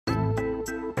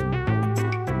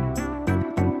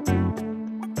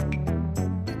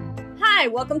Hi,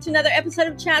 welcome to another episode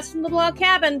of Chats from the Blog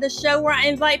Cabin, the show where I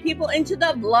invite people into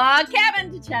the Blog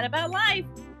Cabin to chat about life.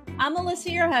 I'm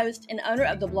Melissa, your host and owner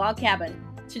of the Blog Cabin.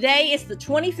 Today is the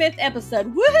 25th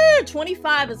episode. Woohoo!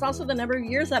 25 is also the number of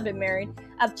years I've been married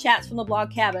of Chats from the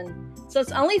Blog Cabin. So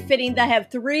it's only fitting that I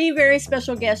have three very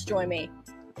special guests join me.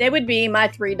 They would be my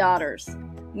three daughters.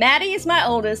 Maddie is my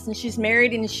oldest, and she's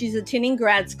married and she's attending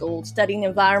grad school studying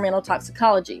environmental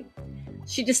toxicology.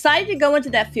 She decided to go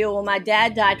into that field when my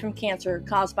dad died from cancer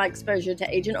caused by exposure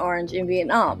to Agent Orange in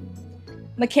Vietnam.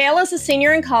 Michaela is a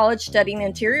senior in college studying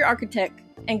interior architect,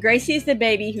 and Gracie is the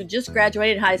baby who just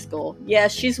graduated high school.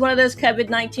 Yes, she's one of those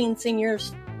COVID-19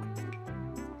 seniors.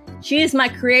 She is my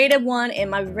creative one,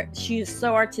 and she is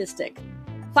so artistic.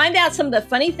 Find out some of the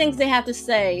funny things they have to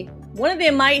say. One of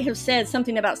them might have said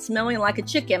something about smelling like a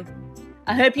chicken.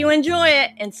 I hope you enjoy it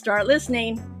and start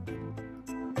listening.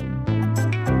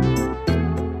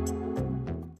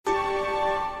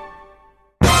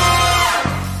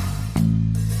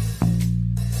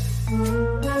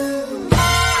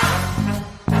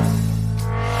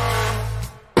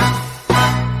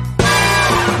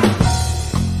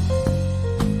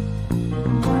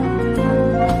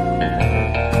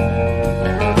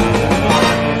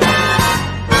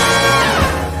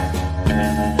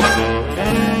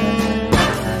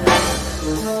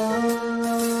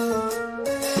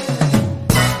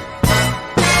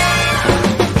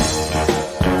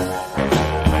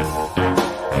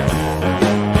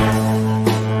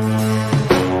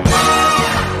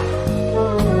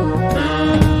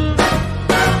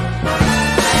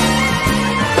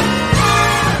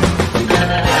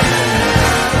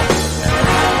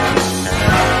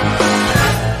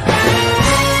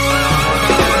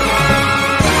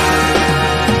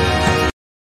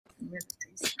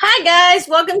 Hi guys,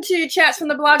 welcome to Chats from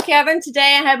the Blog Cabin.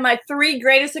 Today I have my three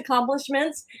greatest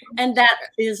accomplishments, and that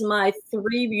is my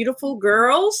three beautiful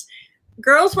girls.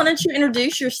 Girls, why don't you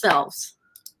introduce yourselves?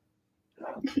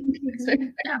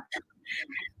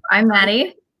 I'm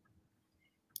Maddie.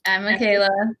 I'm Michaela.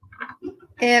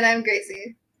 And I'm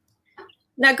Gracie.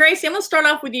 Now, Gracie, I'm going to start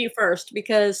off with you first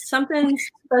because something's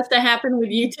supposed to happen with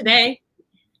you today.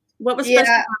 What was supposed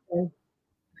to happen?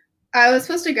 I was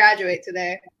supposed to graduate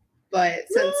today, but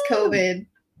since COVID,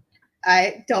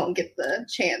 I don't get the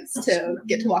chance to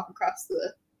get to walk across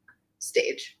the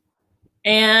stage.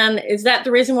 And is that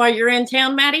the reason why you're in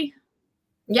town, Maddie?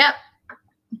 Yep.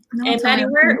 And Maddie,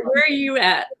 where are you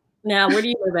at now? Where do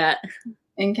you live at?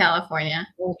 In California.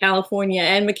 In California.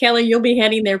 And Michaela, you'll be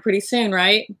heading there pretty soon,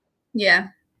 right? Yeah.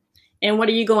 And what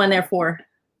are you going there for?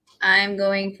 I'm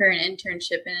going for an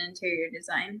internship in interior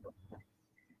design.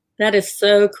 That is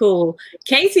so cool.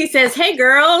 Casey says, "Hey,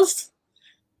 girls,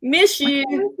 miss you."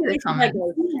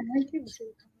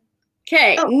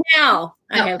 Okay, now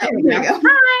I have. There we go.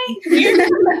 Hi.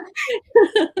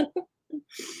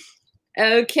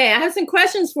 Okay, I have some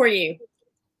questions for you.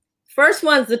 First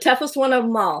one's the toughest one of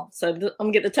them all. So I'm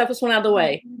gonna get the toughest one out of the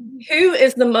way. Who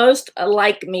is the most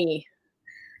like me?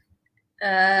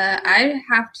 I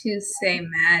have to say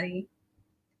Maddie.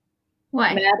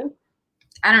 Why? Maddie?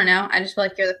 I don't know. I just feel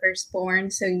like you're the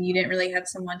firstborn, so you didn't really have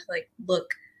someone to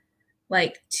look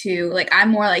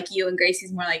I'm more like you and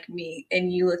Gracie's more like me,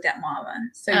 and you looked at Mama,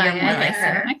 so you're more like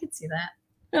her. I could see that.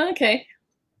 Okay.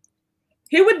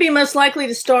 Who would be most likely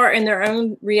to star in their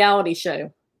own reality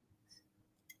show?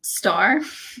 Star?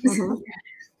 Mm-hmm.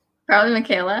 Probably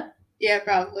Michaela. Yeah,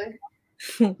 probably.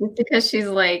 Just because she's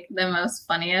the most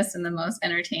funniest and the most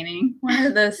entertaining. One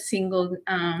of those single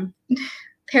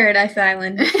Paradise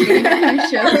Island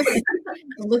shows.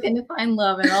 Looking to find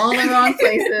love in all the wrong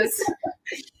places.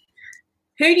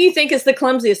 Who do you think is the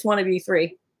clumsiest one of you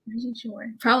three? Sure.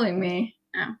 Probably me.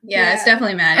 Oh, yeah, it's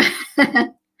definitely Maddie.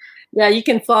 Yeah, you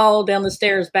can fall down the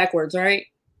stairs backwards, right?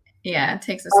 Yeah, it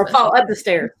takes or fall up the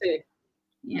stairs too.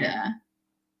 Yeah.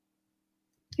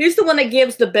 Who's the one that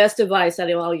gives the best advice out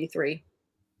of all you three?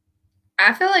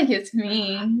 I feel like it's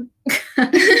me. I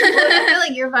feel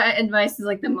like your advice is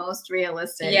the most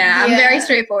realistic. Yeah, I'm very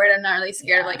straightforward. I'm not really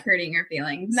scared of hurting your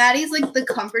feelings. Maddie's the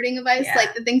comforting advice,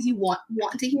 the things you want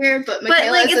to hear. But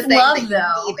Michaela is it's the love thing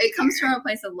though. It comes from a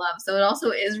place of love, so it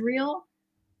also is real.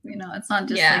 It's not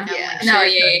just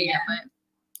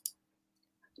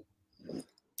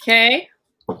Okay.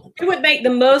 Who would make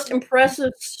the most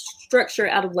impressive structure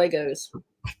out of Legos?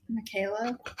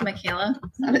 Michaela.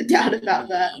 Not a doubt about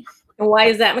that. And why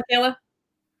is that, Michaela?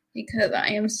 Because I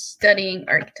am studying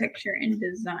architecture and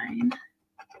design.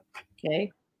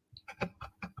 Okay.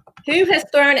 Who has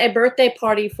thrown a birthday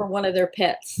party for one of their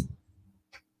pets?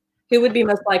 Who would be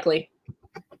most likely?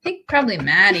 I think probably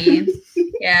Maddie.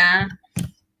 Yeah.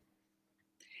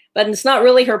 But it's not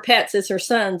really her pets, it's her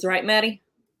sons, right, Maddie?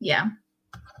 Yeah.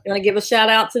 You want to give a shout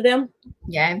out to them?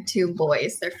 Yeah, I have 2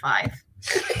 boys. They're 5.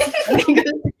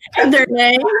 And their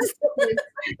names?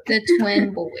 The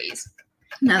twin boys.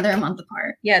 Now they're a month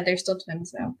apart. Yeah, they're still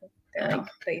twins though. They're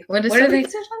what are they?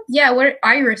 Yeah, what are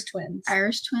Irish twins?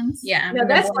 Irish twins? Yeah. No,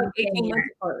 that's like 18 months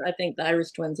apart. I think the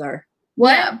Irish twins are.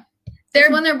 What? Yeah.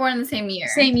 They're when they're born in the same year.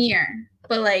 Same year,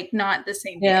 but like not the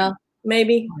same year. Yeah,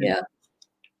 maybe. Yeah.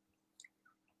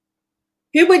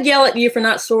 Who would yell at you for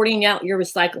not sorting out your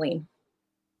recycling?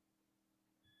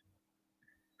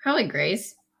 Probably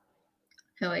Grace.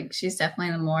 I feel like she's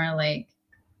definitely the more like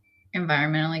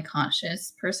environmentally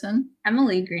conscious person. I'm a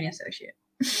lead green associate.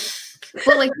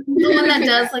 But like the one that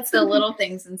does like the little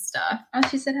things and stuff. Oh,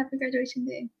 she said happy graduation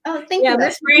day. Oh, thank you.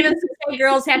 Miss Brandon says, hey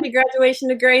girls, happy graduation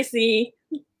to Gracie.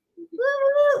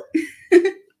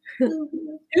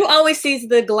 Who always sees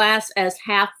the glass as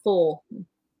half full?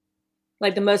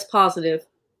 Like the most positive?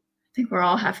 I think we're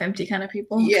all half empty kind of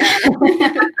people. Yeah.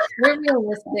 We're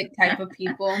realistic type of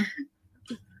people.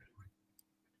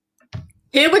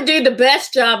 Who would do the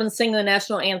best job in singing the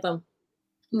national anthem?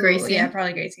 Gracie. Yeah,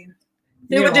 probably Gracie.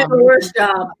 Who would do the worst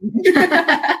job?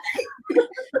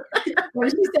 What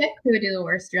did you say? Who would do the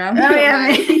worst job? Oh,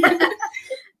 yeah.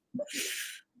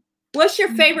 What's your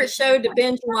favorite show to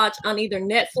binge watch on either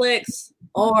Netflix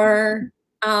or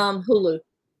Hulu?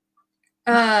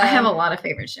 I have a lot of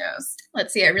favorite shows.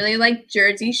 Let's see. I really like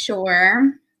Jersey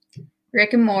Shore,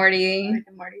 Rick and Morty. Rick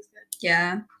and Morty's good.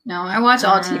 Yeah. No, I watch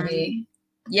all TV.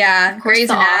 Yeah. Grey's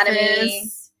Anatomy.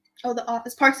 Oh, The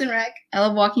Office. Parks and Rec. I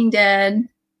love Walking Dead.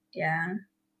 Yeah.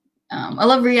 I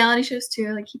love reality shows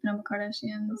too, like Keeping Up with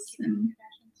Kardashians. And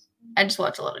I just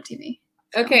watch a lot of TV.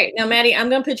 So. Okay, now Maddie, I'm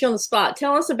going to put you on the spot.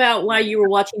 Tell us about why you were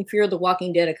watching Fear the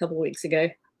Walking Dead a couple weeks ago.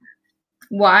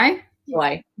 Why?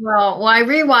 Why? Well, I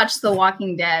rewatched The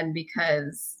Walking Dead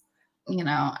because, you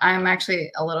know, I'm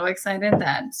actually a little excited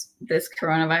that this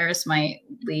coronavirus might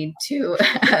lead to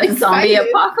a zombie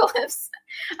apocalypse.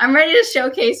 I'm ready to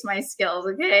showcase my skills,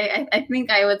 okay? I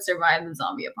think I would survive the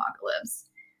zombie apocalypse.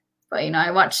 But, you know,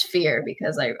 I watched Fear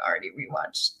because I already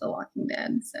rewatched The Walking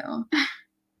Dead, so.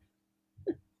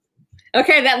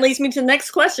 Okay, that leads me to the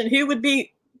next question. Who would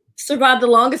survive the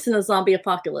longest in a zombie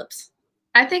apocalypse?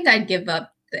 I think I'd give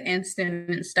up the instant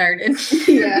it started.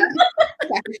 Yeah.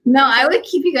 No, I would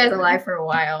keep you guys alive for a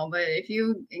while, but if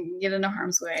you get into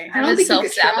harm's way, I don't think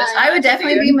self-sabotage. I would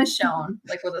definitely be Michonne,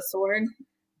 like with a sword.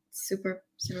 Super,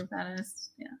 super badass.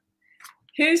 Yeah.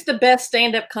 Who's the best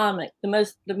stand-up comic? The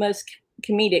most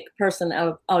comedic person out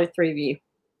of all 3 of you?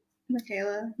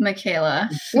 Michaela.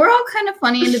 We're all kind of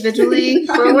funny individually.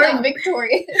 But we're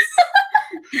victorious.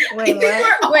 Wait,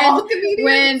 what?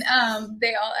 When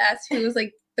they all asked who was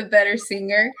like the better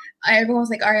singer, everyone was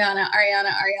like Ariana,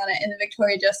 and the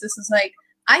Victoria Justice was like,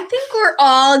 I think we're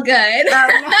all good.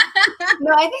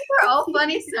 No, I think we're all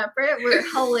funny separate. We're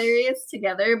hilarious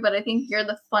together, but I think you're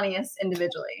the funniest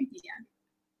individually.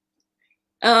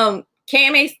 Yeah.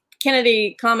 Cammie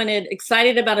Kennedy commented,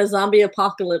 excited about a zombie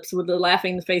apocalypse with the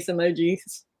laughing face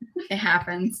emojis. It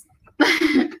happens.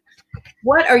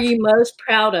 What are you most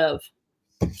proud of?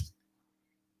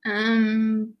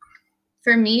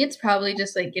 For me, it's probably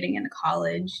just like getting into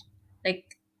college.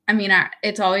 Like, I mean,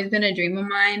 it's always been a dream of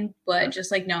mine, but just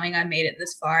like knowing I made it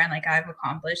this far and like I've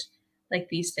accomplished like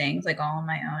these things like all on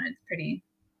my own, it's pretty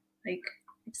like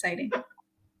exciting.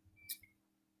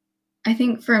 I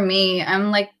think for me, I'm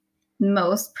like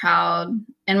most proud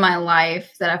in my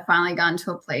life that I've finally gotten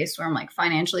to a place where I'm like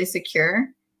financially secure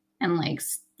and like,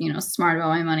 you know, smart about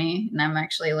my money. And I'm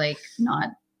actually like not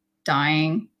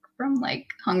dying from like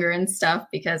hunger and stuff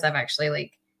because I've actually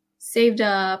like saved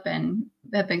up and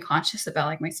have been conscious about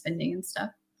like my spending and stuff.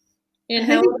 And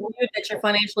how old are you that you're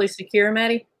financially secure,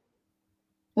 Maddie?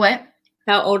 What?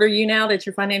 How old are you now that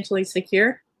you're financially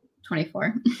secure?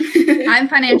 24. I'm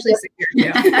financially secure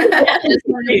too. Just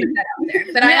want to put that out there.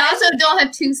 But I also don't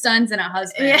have 2 sons and a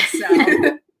husband.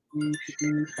 So.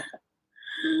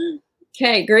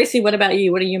 Okay, Gracie, what about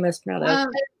you? What are you most proud of?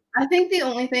 I think the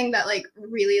only thing that like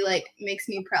really like makes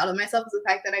me proud of myself is the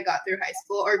fact that I got through high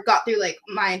school or got through like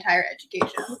my entire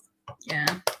education.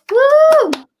 Yeah.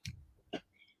 Woo!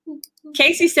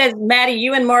 Casey says, Maddie,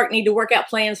 you and Mark need to work out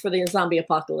plans for the zombie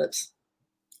apocalypse.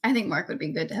 I think Mark would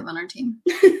be good to have on our team.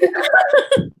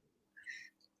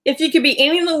 If you could be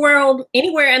anywhere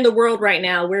in the world right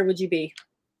now, where would you be?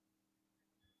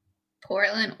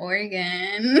 Portland,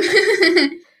 Oregon.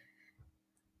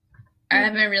 I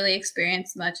haven't really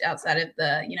experienced much outside of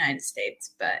the United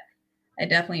States, but I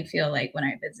definitely feel like when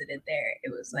I visited there, it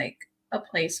was like a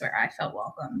place where I felt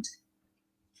welcomed.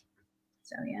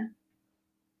 So, yeah.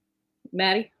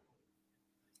 Maddie?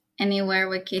 Anywhere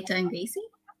with Keita and Gracie.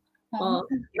 Now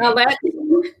that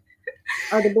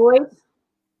are the boys.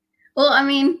 Well, I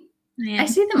mean, I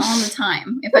see them all the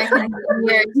time. If I can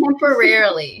wear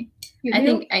temporarily, I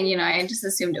think, and I just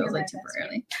assumed it was like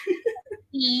temporarily.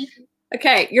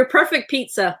 Okay, your perfect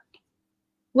pizza.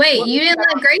 Wait, you didn't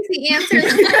let Gracie answer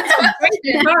the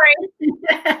question. Sorry.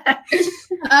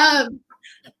 I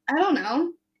don't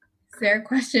know. Is there a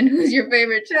question? Who's your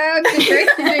favorite child? Gracie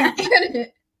didn't get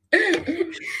it.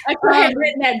 I had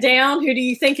written that down. Who do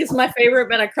you think is my favorite?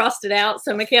 But I crossed it out.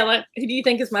 So, Michaela, who do you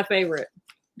think is my favorite?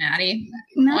 Maddie.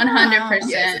 No. 100%.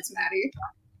 Yes, it's Maddie.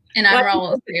 And I'm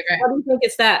Raul's favorite. Why do you think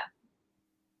it's that?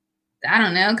 I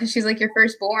don't know, because she's like your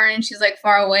firstborn and she's like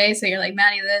far away. So you're like,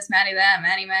 Maddie this, Maddie that,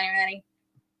 Maddie.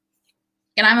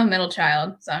 And I'm a middle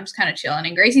child, so I'm just kind of chilling.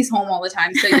 And Gracie's home all the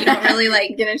time, so you don't really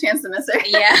like Get a chance to miss her.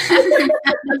 Yeah.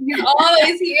 You're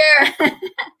always here.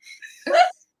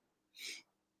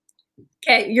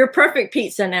 Okay, your perfect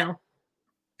pizza now.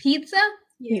 Pizza?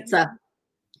 Pizza.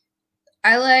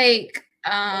 I like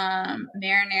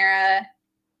marinara,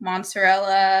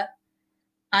 mozzarella,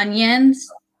 onions,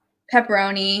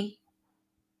 pepperoni,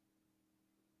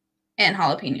 and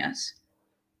jalapenos.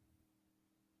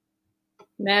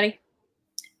 Maddie?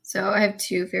 So I have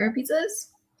two favorite pizzas.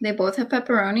 They both have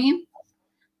pepperoni,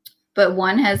 but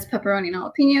one has pepperoni and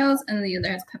jalapenos, and the other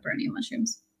has pepperoni and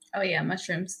mushrooms. Oh yeah,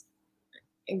 mushrooms.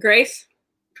 And Grace?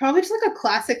 Probably just like a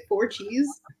classic 4 cheese.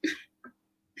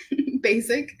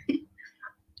 Basic.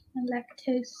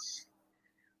 Lactose.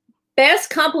 Best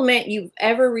compliment you've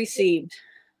ever received?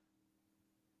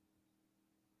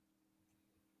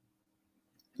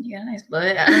 You got a nice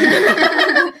butt.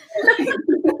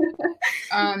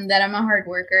 That I'm a hard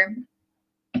worker.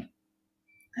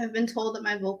 I've been told that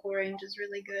my vocal range is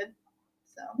really good.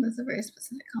 So That's a very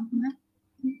specific compliment.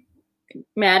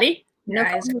 Maddie? Your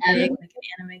eyes are big like an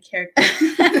anime character.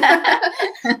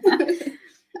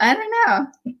 I don't know.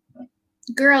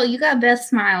 Girl, you got best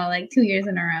smile like 2 years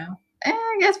in a row.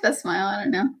 I guess best smile. I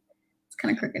don't know. It's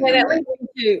kind of crooked. That leads me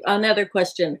to another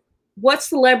question. What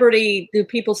celebrity do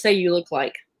people say you look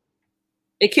like?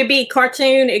 It could be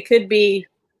cartoon. It could be.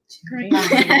 Yours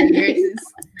is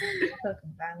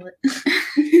fucking Violet.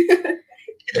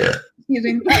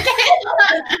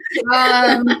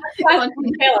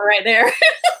 Taylor right there.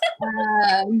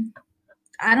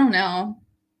 I don't know.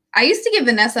 I used to give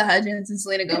Vanessa Hudgens and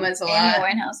Selena Gomez a lot. Amy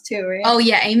Winehouse too, right? Oh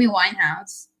yeah, Amy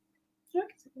Winehouse.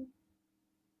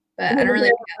 But I don't really.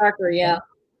 Yeah.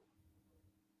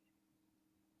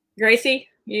 Gracie,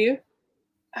 you?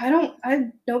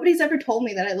 Nobody's ever told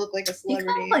me that I look like a You celebrity.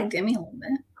 kind of like Demi a little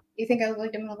bit. You think I look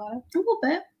like Demi Lovato? A little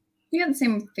bit. You got the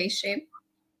same face shape.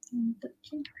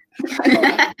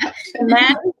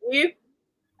 Matt, you?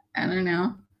 I don't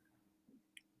know.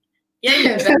 Yeah, you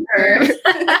That's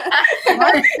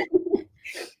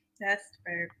That's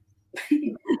fair.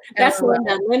 That's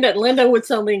Linda. Linda would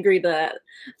totally agree to that.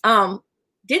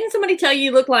 Didn't somebody tell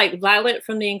you look like Violet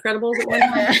from The Incredibles at one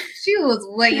time? She was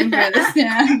waiting for this to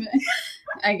happen,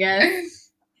 I guess.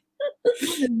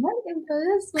 Waiting for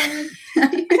this one.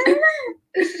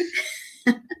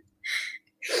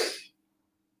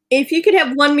 If you could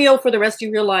have one meal for the rest of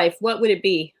your life, what would it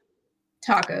be?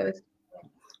 Tacos.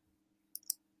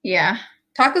 Yeah.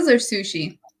 Tacos or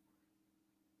sushi.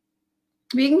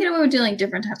 We can get away with doing like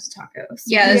different types of tacos.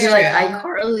 Yeah, These that's are like true.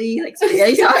 iCarly, like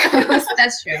spaghetti tacos.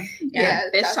 That's true. Yeah,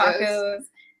 fish tacos.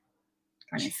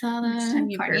 carne Next asada, time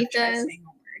you burp, try carnitas. saying a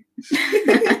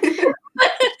word.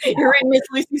 You're reading Miss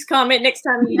Lucy's comment. Next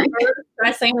time you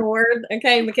try saying a word.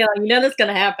 Okay, Michaela, you know that's going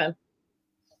to happen.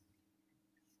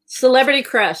 Celebrity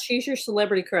crush. Who's your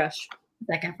celebrity crush?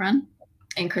 Zac Efron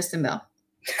and Kristen Bell.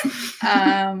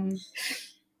 Dang.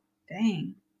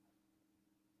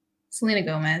 Selena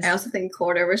Gomez. I also think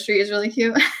Court Overstreet is really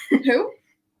cute. Who?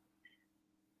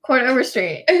 Court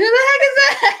Overstreet. Who the heck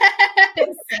is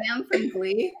that? Sam from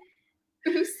Glee.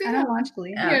 Who's I don't watch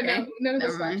Glee. Yeah, Okay. no, none of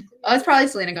Never us mind. watch. Oh, it's probably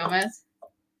Selena Gomez.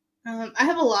 I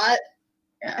have a lot.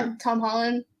 Yeah. Tom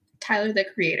Holland, Tyler, the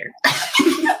Creator.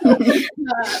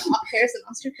 Harrison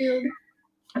Osterfield.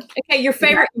 Okay, your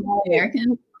favorite.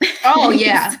 American. Oh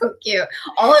yeah. So cute.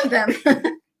 All of them.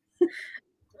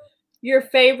 Your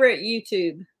favorite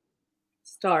YouTube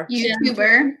star.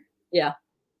 YouTuber. Yeah.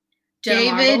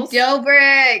 David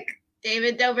Dobrik.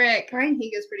 David Dobrik. Ryan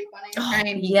Higa's pretty funny.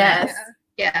 Ryan Higa. Yes.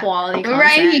 Yeah. Quality But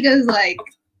Ryan content. Higa's like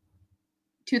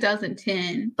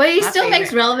 2010. But he My still makes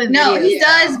favorite. relevant No, videos. he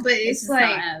does, but It's it's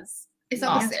like not as it's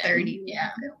almost often. 30. Yeah.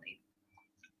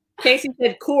 Casey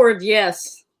said Cord,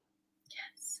 yes.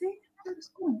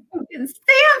 It's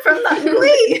Sam from the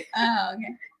Glee. Oh,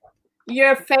 okay.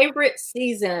 Your favorite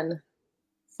season.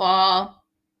 Fall.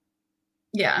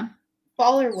 Yeah.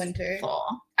 Fall or winter?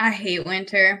 Fall. I hate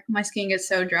winter. My skin gets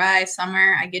so dry.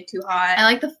 Summer, I get too hot. I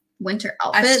like the winter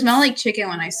outfits. I smell like chicken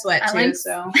when I sweat too,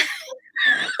 so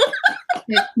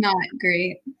it's not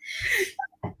great.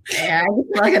 Yeah, I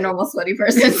just feel like a normal sweaty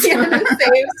person.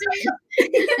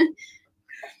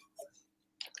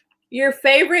 Your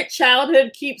favorite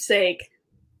childhood keepsake?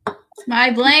 My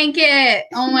blanket.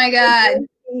 Oh my god.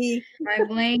 My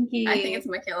blankie. I think it's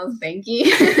Michaela's banky.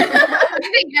 I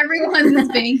think everyone's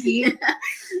banky.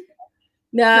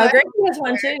 No, Gracie has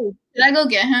one too. Did I go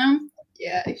get him?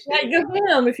 Yeah. Yeah, go get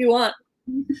him if you want.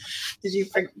 Did you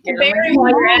forget? Barry,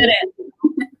 while you're at it.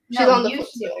 She's on the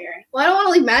footstool. Well, I don't want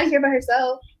to leave Maddie here by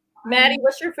herself. Maddie,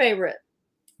 what's your favorite?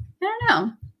 I don't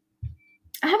know.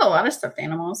 I have a lot of stuffed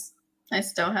animals. I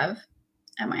still have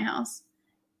at my house.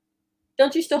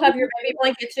 Don't you still have your baby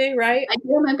blanket too, right? I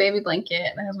do have my baby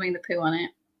blanket that has Winnie the Pooh on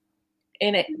it.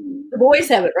 And the boys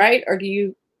have it, right? Or did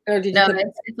you No, put it?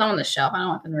 it's on the shelf. I don't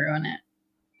want them to ruin it.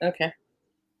 Okay.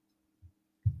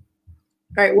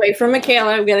 All right, wait for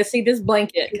Michaela. We got to see this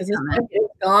blanket because this blanket has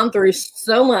gone through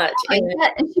so much. And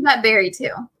she got Barry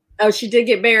too. Oh, she did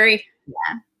get Barry.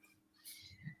 Yeah.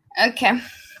 Okay.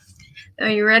 Are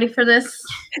you ready for this?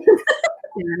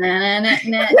 I'm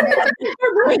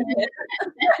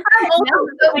also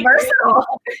so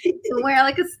versatile. To wear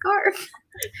like a scarf.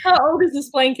 How old is this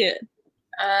blanket?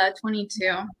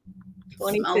 22.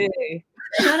 22.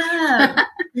 Shut up.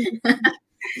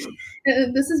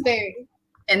 This is Barry.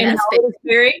 And how old is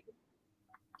Barry?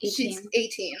 18. She's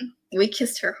 18. We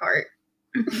kissed her heart.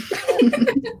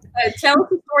 Tell us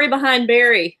the story behind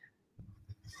Barry.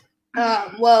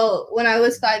 Well, when I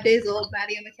was 5 days old,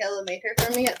 Maddie and Michaela made her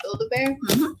for me at Build-A-Bear.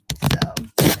 So,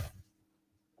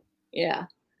 yeah.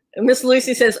 And Miss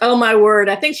Lucy says, "Oh my word!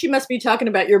 I think she must be talking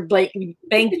about your banky,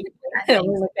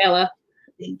 Michaela."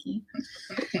 Banky.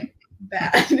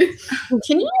 bad.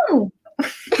 Continue.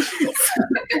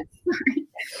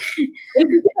 If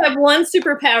you could have one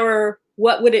superpower,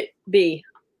 what would it be?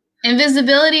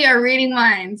 Invisibility or reading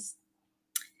minds?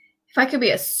 If I could be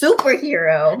a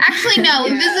superhero. Actually, no.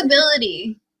 Yeah.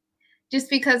 Invisibility. Just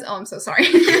because. Oh, I'm so sorry. No,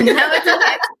 it's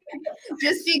okay.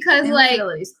 Just because, like,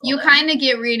 you kind of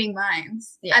get reading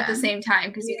minds at the same time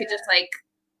because you could just like.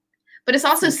 But it's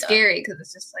also scary because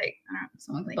it's just like I don't know,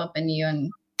 someone like Bump into you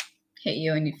and hit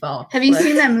you and you fall. Have you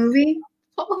seen that movie?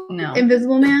 No.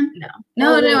 Invisible Man?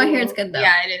 No, I hear it's good though.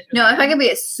 Yeah, it is. No, if I could be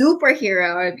a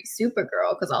superhero, I'd be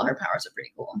Supergirl because all her powers are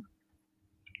pretty cool.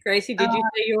 Gracie, did you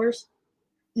say yours?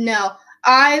 No,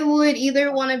 I would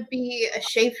either want to be a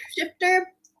shapeshifter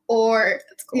or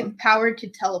empowered to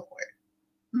teleport.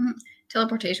 Mm-hmm.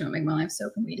 Teleportation would make my life so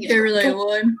convenient. It really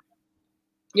would.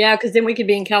 Yeah, because then we could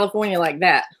be in California like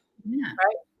that. Yeah.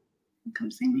 Right?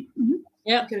 Come see me. Mm-hmm.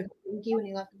 Yeah. Could have thank you when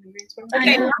you left the Greensboro.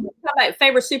 Okay, how about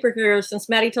favorite superhero? Since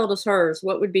Maddie told us hers,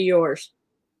 what would be yours?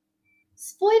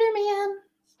 Spider-Man.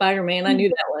 Spider-Man. I knew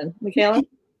that one. Michaela?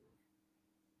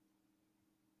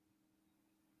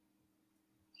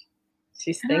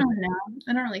 She's I thinking. don't know.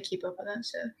 I don't really keep up with that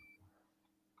shit.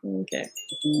 Okay.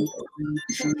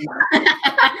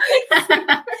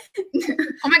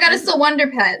 Oh my god, it's the Wonder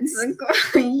Pets.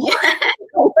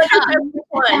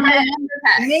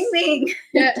 Ming Ming.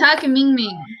 Tuck and Ming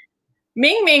Ming.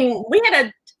 Ming Ming. We had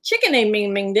a chicken named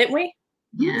Ming Ming, didn't we?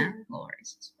 Yeah. Lord.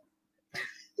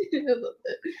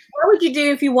 What would you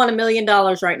do if you won $1 million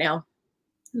right now?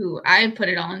 Ooh, I'd put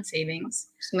it all in savings.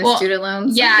 My student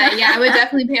loans. Yeah, I would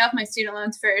definitely pay off my student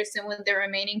loans first, and with the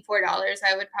remaining $4,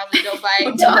 I would probably go buy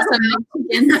some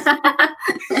chickens.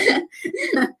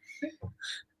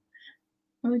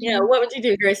 What would you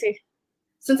do, Gracie?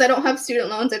 Since I don't have student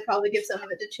loans, I'd probably give some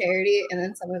of it to charity and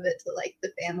then some of it to like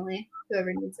the family,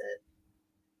 whoever needs it.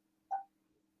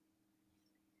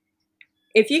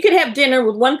 If you could have dinner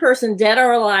with one person, dead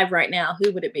or alive, right now,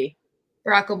 who would it be?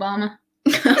 Barack Obama.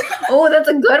 Oh, that's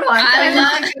a good one. I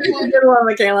love Good one,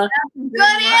 Michaela. Good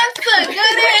answer.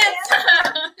 Good answer.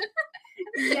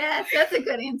 Yes, that's a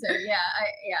good answer. Yeah,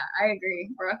 I agree.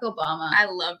 Barack Obama. I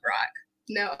love Barack.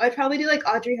 No, I'd probably do like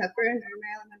Audrey Hepburn or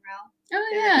Marilyn Monroe.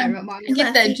 Oh Yeah, yeah. my mom. And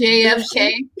get that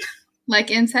JFK like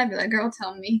inside. Be like, girl,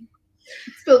 tell me.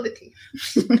 Spill the tea.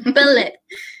 Spill it.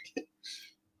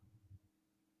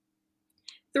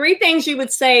 3 things you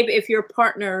would save if your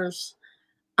partner's,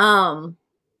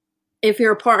 if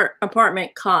your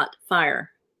apartment caught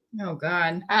fire. Oh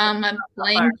God. A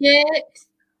blanket.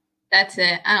 That's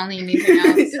it. I don't need anything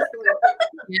else.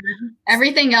 Yeah.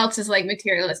 Everything else is like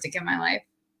materialistic in my life.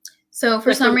 So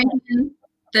for some reason,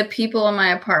 the people in my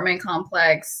apartment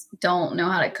complex don't know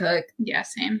how to cook. Yeah,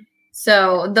 same.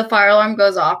 So the fire alarm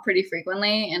goes off pretty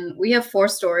frequently, and we have 4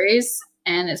 stories,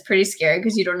 and it's pretty scary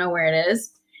because you don't know where it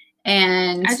is.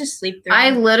 And I just sleep through.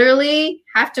 I literally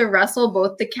have to wrestle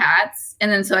both the cats.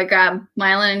 And then so I grab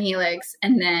Mylan and Helix,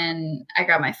 and then I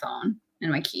grab my phone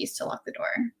and my keys to lock the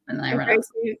door. And then I run out.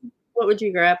 What would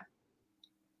you grab?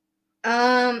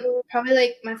 Probably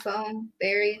like my phone,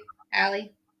 Barry,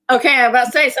 Allie. Okay, I'm about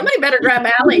to say, somebody better grab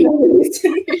Allie.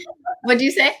 What'd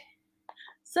you say?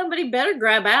 Somebody better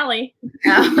grab Allie.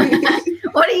 Oh.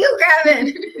 What are you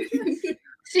grabbing?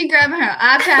 She grabbing her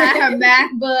iPad, her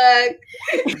MacBook,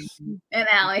 And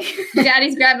Allie.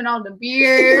 Daddy's grabbing all the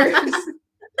beers.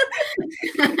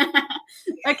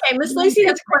 Okay, Miss Lucy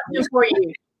has a question for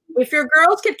you. If your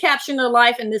girls could caption their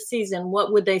life in this season,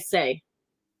 what would they say?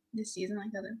 This season,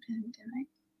 like other pandemic.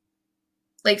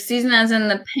 Like season as in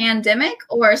the pandemic,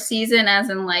 or season as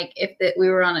in like if we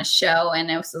were on a show and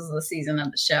this was the season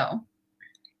of the show?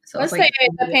 So Let's say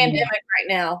the pandemic right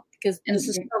now, because this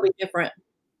is probably different.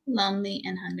 Lonely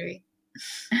and hungry.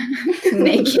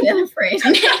 Naked and afraid.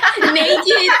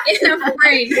 Naked and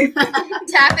afraid.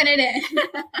 Tapping it in.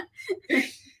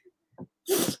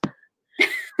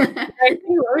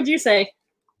 What would you say?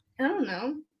 I don't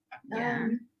know. Yeah.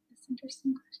 That's an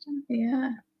interesting question.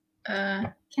 Yeah.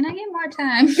 Can I get more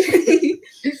time?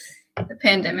 The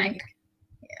pandemic.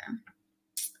 Yeah.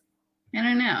 I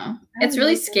don't know. It's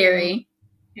really scary.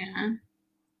 Yeah.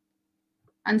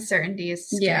 Uncertainty is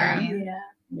scary.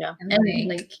 Yeah. And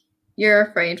like you're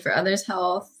afraid for others'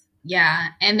 health. Yeah.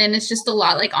 And then it's just a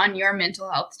lot like on your mental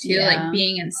health too, like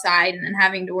being inside and then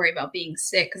having to worry about being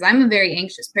sick. Cause I'm a very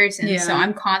anxious person. So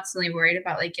I'm constantly worried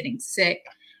about like getting sick.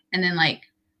 And then like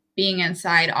being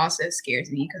inside also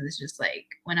scares me because it's just like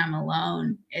when I'm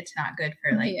alone, it's not good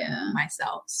for like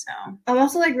myself. So I'm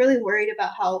also like really worried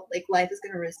about how like life is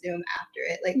gonna resume after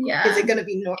it. Like, is it gonna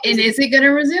be normal? And is it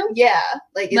gonna resume? Yeah.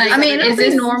 Like, I mean, is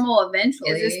this normal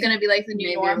eventually? Is this gonna be like the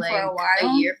new norm like for a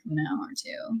while? A year from now or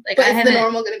two. Like, but is the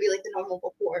normal gonna be like the normal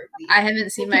before? I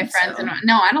haven't seen my friends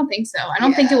no, I don't think so. I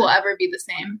don't think it will ever be the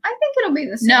same. I think it'll be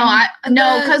the same.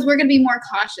 No, because we're gonna be more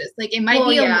cautious. Like it might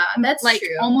be that's like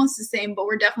true. almost the same, but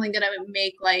we're definitely gonna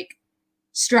make like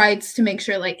strides to make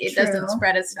sure like it doesn't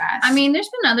spread as fast. I mean, there's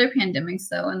been other pandemics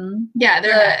though, and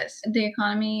the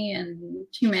economy and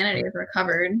humanity has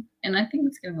recovered, and I think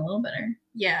it's getting a little better.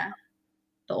 Yeah,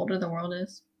 the older the world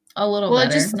is, a little better. Well,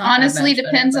 it just honestly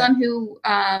depends on who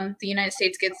the United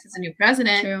States gets as a new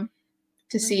president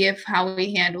to see how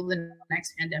we handle the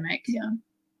next pandemic. Yeah.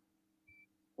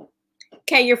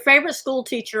 Okay, your favorite school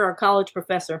teacher or college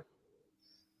professor?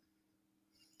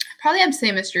 Probably have to say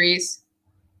Mr. Reese.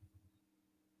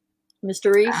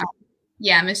 Mr. Reese?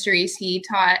 Yeah, Mr. Reese. He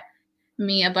taught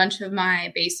me a bunch of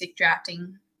my basic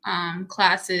drafting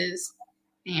classes,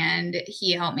 and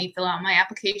he helped me fill out my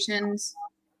applications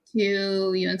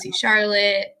to UNC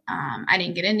Charlotte. I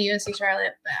didn't get into UNC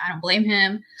Charlotte, but I don't blame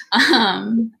him.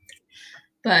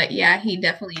 But yeah, he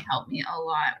definitely helped me a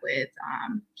lot with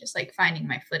just like finding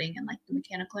my footing in like the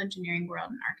mechanical engineering world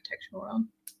and architectural world.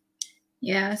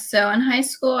 Yeah, so in high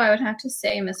school, I would have to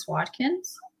say Miss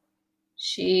Watkins.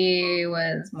 She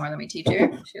was more than my teacher.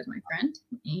 She was my friend.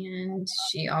 And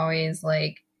she always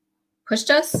like pushed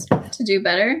us to do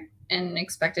better and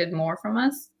expected more from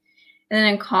us. And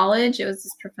then in college, it was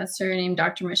this professor named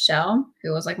Dr. Michelle,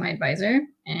 who was like my advisor.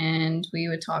 And we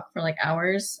would talk for like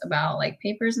hours about like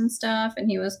papers and stuff. And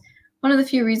he was one of the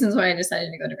few reasons why I decided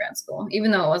to go to grad school,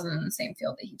 even though it wasn't in the same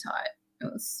field that he taught.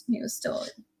 He was still a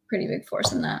pretty big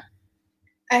force in that.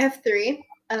 I have three.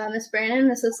 Miss Brandon,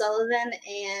 Miss O'Sullivan,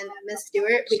 and Miss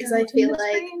Stewart, because I feel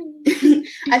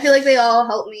like they all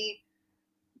help me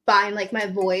find like my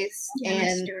voice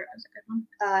and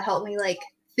help me like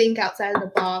think outside of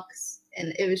the box.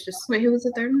 And it was just who was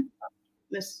the third one?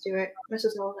 Miss Stewart, Miss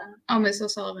O'Sullivan. Oh, Miss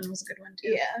O'Sullivan was a good one too.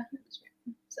 Yeah.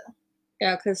 So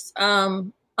yeah, because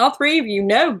all three of you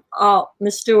know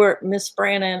Miss Stewart, Miss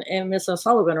Brandon, and Miss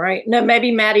O'Sullivan, right? No,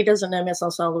 maybe Maddie doesn't know Miss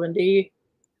O'Sullivan. Do you?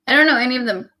 I don't know any of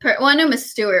them. Well, I know Miss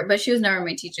Stewart, but she was never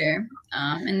my teacher.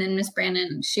 And then Miss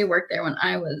Brandon, she worked there when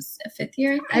I was a fifth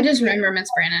year. I just remember Miss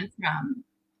Brandon from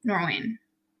Norway.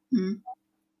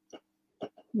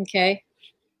 Okay.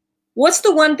 What's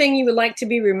the one thing you would like to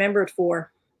be remembered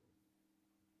for?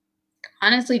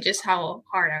 Honestly, just how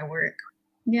hard I work.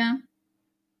 Yeah.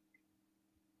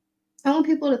 I want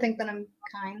people to think that I'm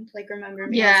kind, like remember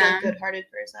me as a good-hearted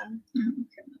person.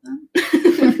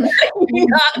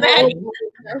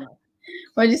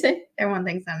 What'd you say? Everyone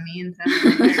thinks I'm mean. So.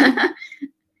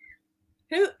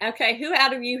 Who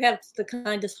out of you has the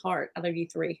kindest heart out of you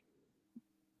three?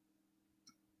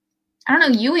 I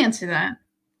don't know. You answer that.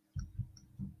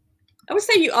 I would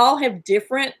say you all have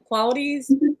different qualities,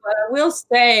 but I will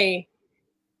say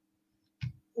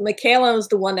Michaela was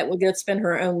the one that would go spend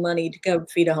her own money to go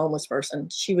feed a homeless person.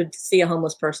 She would see a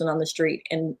homeless person on the street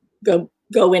and go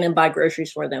in and buy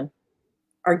groceries for them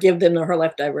or give them her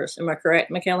leftovers. Am I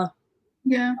correct, Michaela?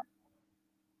 Yeah.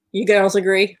 You girls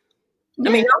agree? Yeah.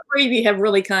 I mean, all three of you have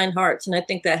really kind hearts, and I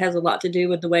think that has a lot to do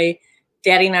with the way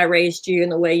Daddy and I raised you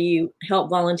and the way you help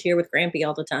volunteer with Grampy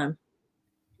all the time.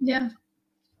 Yeah.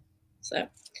 So,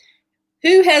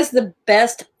 who has the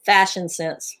best fashion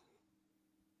sense?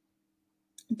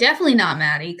 Definitely not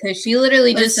Maddie, because she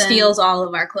literally just steals all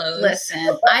of our clothes.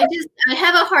 Listen, I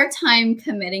have a hard time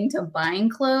committing to buying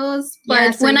clothes, but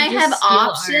Yeah, so when you I just have steal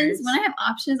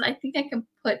options, I think I can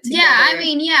put together. Yeah, I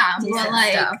mean, yeah, but decent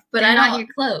like, stuff, but they're I not don't- your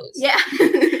clothes. Yeah,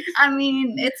 I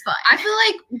mean, it's fine. I feel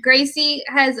like Gracie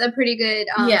has a pretty good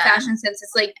Yeah. fashion sense.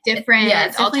 It's like different, Yeah,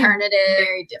 it's definitely alternative.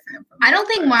 very different. From I don't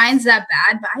think ours. mine's that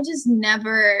bad, but I just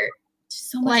never. Just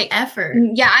so much like, effort.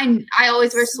 Yeah, I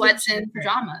always wear So sweats much and effort.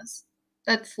 pajamas.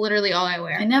 That's literally all I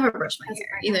wear. I never brush my That's hair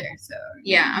fine. either. So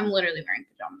Yeah, I'm literally wearing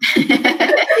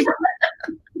pajamas.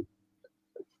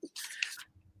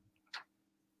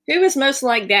 Who is most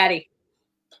like Daddy?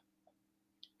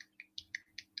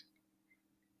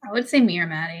 I would say me or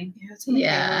Maddie.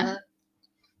 Yeah.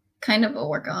 Kind of a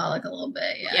workaholic a little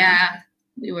bit. Yeah,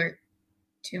 we work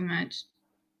too much.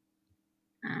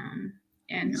 And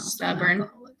And also an stubborn.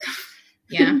 alcoholic.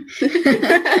 Yeah,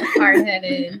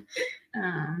 hard-headed.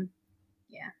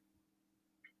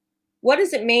 What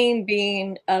does it mean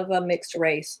being of a mixed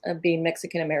race, of being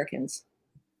Mexican Americans?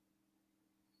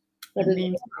 What does it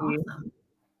mean for you?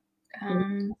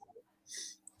 Awesome.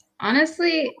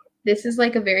 Honestly, this is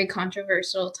like a very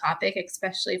controversial topic,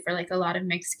 especially for like a lot of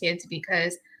mixed kids,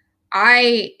 because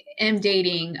I am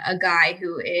dating a guy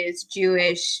who is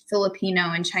Jewish,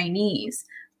 Filipino, and Chinese,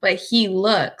 but he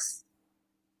looks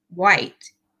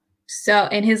white. So,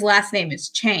 and his last name is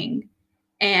Chang.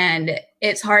 And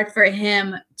it's hard for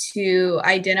him to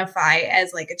identify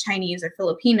as like a Chinese or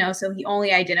Filipino. So he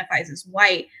only identifies as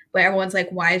white. But everyone's like,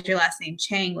 why is your last name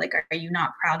Chang? Like, are you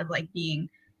not proud of like being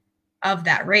of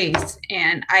that race?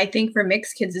 And I think for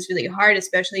mixed kids, it's really hard,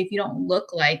 especially if you don't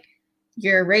look like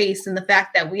your race, and the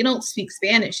fact that we don't speak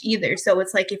Spanish either. So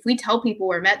it's like, if we tell people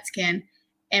we're Mexican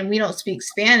and we don't speak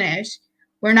Spanish,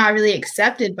 we're not really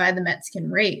accepted by the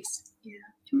Mexican race.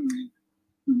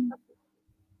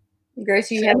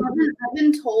 Gracie, you have I've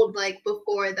been told like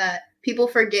before that people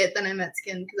forget that I'm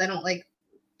Mexican because I don't like.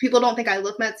 People don't think I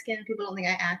look Mexican. People don't think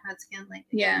I act Mexican. Like,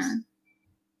 Yeah.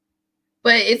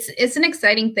 But it's an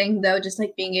exciting thing though, just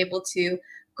like being able to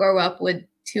grow up with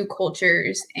two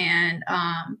cultures and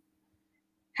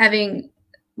having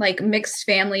like mixed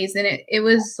families. And it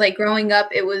was like growing up,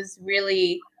 it was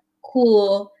really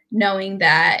cool knowing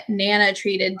that Nana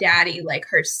treated Daddy like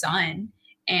her son,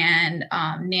 and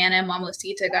Nana and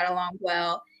Mamosita got along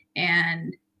well.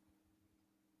 And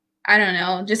I don't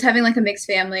know, just having like a mixed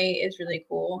family is really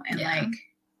cool. And Yeah. like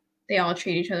they all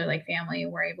treat each other like family.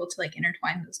 We're able to like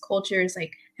intertwine those cultures,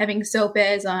 like having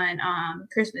sopes on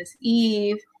Christmas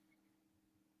Eve,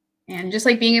 and just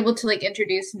like being able to like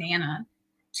introduce Nana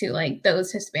to like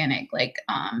those Hispanic like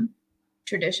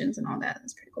traditions and all that.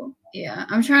 That's pretty cool. Yeah,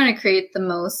 I'm trying to create the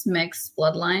most mixed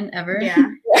bloodline ever.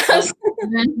 Yeah.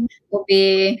 Will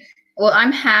be, well,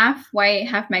 I'm half white,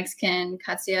 half Mexican.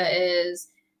 Katsuya is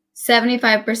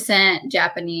 75%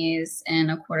 Japanese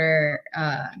and a quarter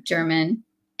German.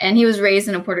 And he was raised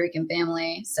in a Puerto Rican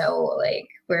family. So like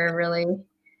we're really,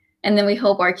 and then we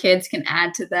hope our kids can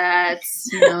add to that.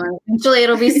 You know, eventually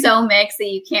it'll be so mixed that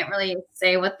you can't really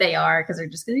say what they are because they're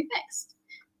just gonna be mixed.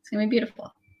 It's gonna be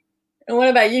beautiful. And what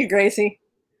about you, Gracie?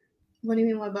 what do you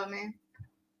mean? What about me?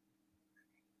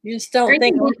 You just don't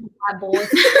think. Bad boy.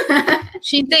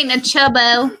 She's dating a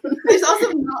chubbo. There's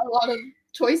also not a lot of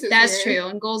choices. That's here, true.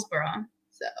 In Goldsboro.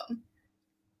 So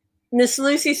Miss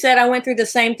Lucy said, I went through the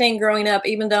same thing growing up,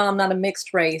 even though I'm not a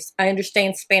mixed race. I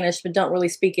understand Spanish, but don't really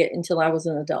speak it until I was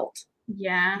an adult.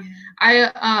 Yeah.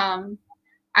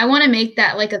 I want to make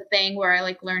that like a thing where I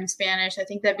like learn Spanish. I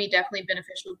think that'd be definitely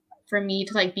beneficial for me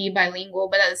to like be bilingual,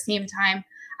 but at the same time,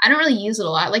 I don't really use it a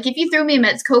lot. Like if you threw me in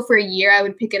Mexico for a year, I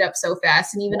would pick it up so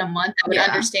fast, and even a month I would Yeah.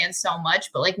 understand so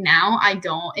much, but like now I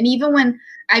don't. And even when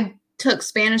I took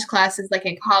Spanish classes like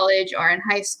in college or in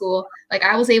high school, like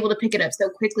I was able to pick it up so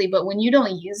quickly, but when you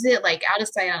don't use it, like out of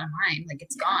sight, out of mind, like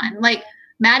it's gone. Like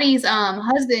Maddie's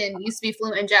husband used to be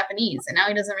fluent in Japanese, and now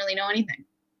he doesn't really know anything.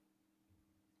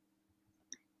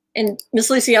 And Miss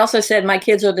Lucy also said, my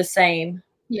kids are the same.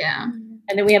 Yeah.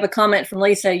 And then we have a comment from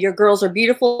Lisa. Your girls are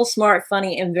beautiful, smart,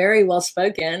 funny, and very well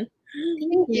spoken.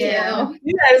 thank Yeah.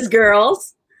 you. Those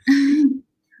girls.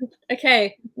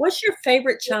 Okay. What's your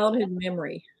favorite childhood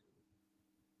memory?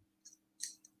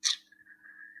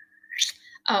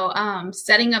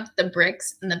 Setting up the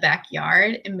bricks in the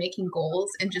backyard and making goals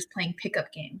and just playing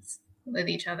pickup games with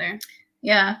each other.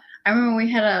 Yeah, I remember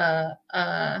we had a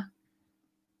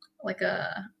what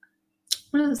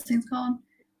are those things called?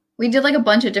 We did like a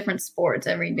bunch of different sports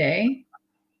every day,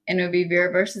 and it would be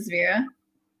Vera versus Vera.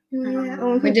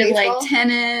 Yeah. We did like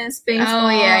tennis, baseball. Oh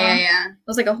yeah. It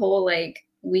was like a whole like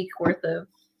week worth of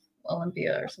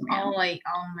Olympia or something. All my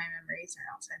memories are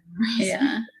outside memories.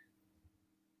 Yeah.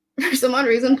 For some odd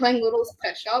reason, playing Little's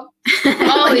Pet Shop.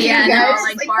 Oh Like, yeah, you guys no,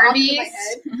 like just, popped in my Barbies.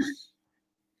 head.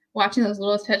 Watching those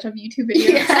Littlest Pet Shop YouTube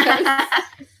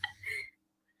videos.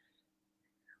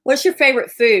 What's your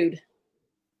favorite food?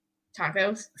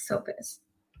 Tacos. So pissed.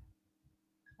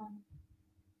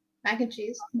 Mac and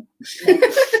cheese.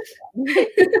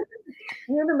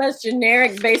 You're the most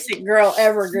generic, basic girl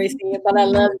ever, Gracie, but I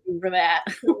love you for that.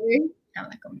 I'm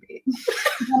not gonna be.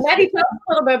 Maddie, tell us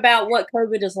a little bit about what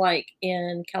COVID is like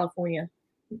in California.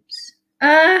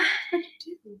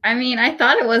 I mean, I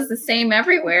thought it was the same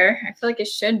everywhere. I feel like it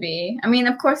should be. I mean,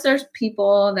 of course, there's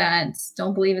people that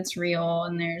don't believe it's real,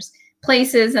 and there's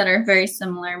places that are very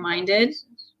similar-minded,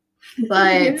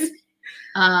 but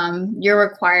you're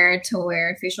required to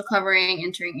wear facial covering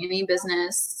entering any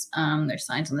business. There's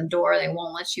signs on the door. They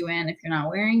won't let you in if you're not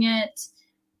wearing it.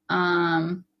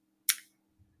 Let's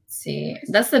see.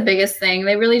 That's the biggest thing.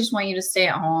 They really just want you to stay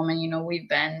at home, and, we've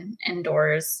been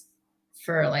indoors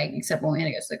for except when we had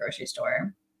to go to the grocery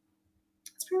store.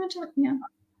 That's pretty much it. Yeah.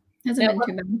 Hasn't been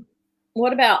too bad.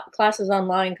 What about classes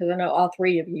online? Because I know all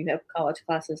three of you have college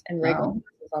classes and regular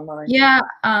classes online. Yeah.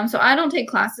 So I don't take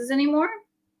classes anymore,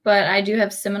 but I do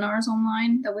have seminars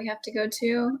online that we have to go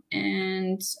to.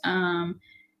 And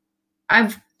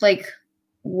I've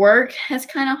work has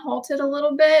kind of halted a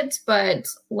little bit, but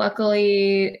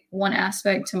luckily one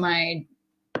aspect to my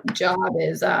job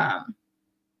is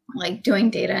doing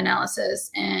data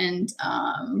analysis and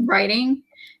writing.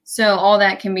 So all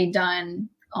that can be done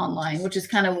online, which is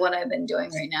kind of what I've been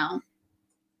doing right now.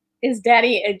 Is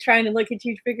Daddy trying to look at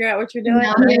you to figure out what you're doing?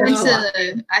 No,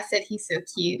 I said he's so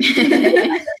cute.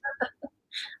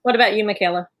 What about you,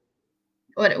 Michaela?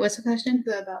 What's the question?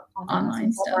 About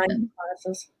Online stuff. Online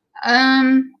classes.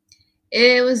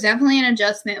 It was definitely an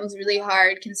adjustment. It was really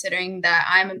hard considering that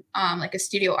I'm a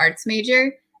studio arts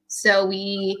major. So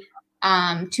we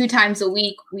 2 times a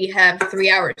week we have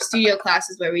 3-hour studio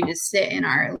classes where we just sit in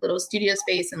our little studio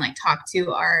space and talk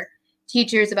to our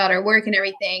teachers about our work and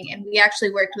everything. And we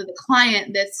actually worked with a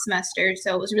client this semester,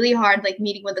 so it was really hard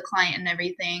meeting with the client and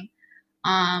everything.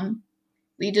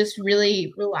 We just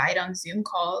really relied on Zoom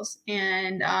calls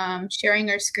and sharing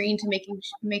our screen to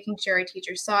making sure our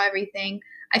teachers saw everything.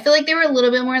 I feel like they were a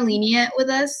little bit more lenient with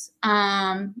us.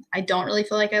 I don't really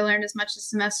feel like I learned as much this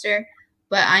semester,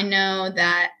 but I know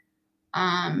that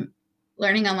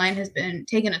learning online has been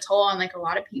taking a toll on a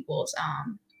lot of people's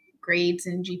grades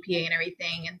and GPA and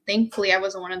everything. And thankfully I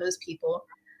wasn't one of those people.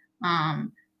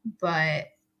 But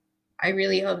I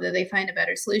really hope that they find a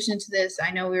better solution to this.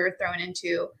 I know we were thrown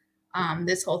into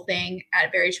this whole thing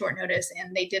at very short notice,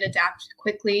 and they did adapt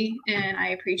quickly. And I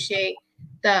appreciate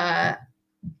the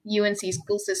UNC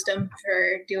school system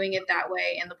for doing it that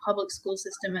way, and the public school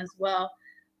system as well.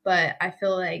 But I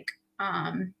feel like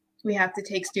we have to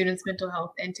take students' mental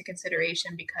health into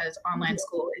consideration because online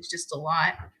school is just a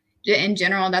lot. In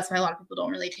general, that's why a lot of people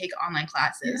don't really take online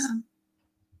classes.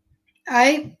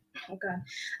 Yeah.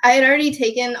 I had already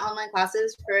taken online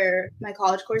classes for my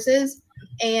college courses,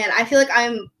 and I feel like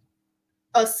I'm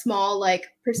a small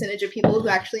percentage of people who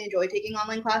actually enjoy taking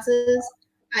online classes.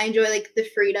 I enjoy the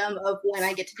freedom of when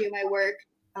I get to do my work.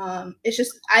 It's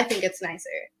just, I think it's nicer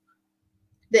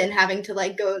than having to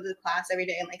go to the class every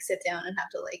day and sit down and have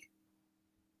to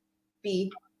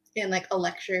be in a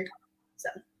lecture. So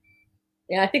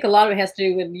yeah, I think a lot of it has to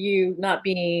do with you not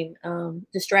being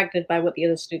distracted by what the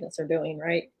other students are doing,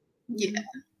 right? Yeah.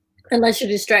 Unless you're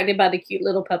distracted by the cute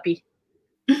little puppy,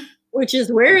 which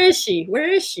is, where is she? Where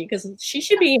is she? Because she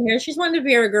should be in here. She's one of the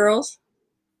Vera girls.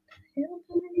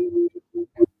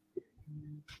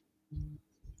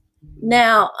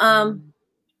 Now,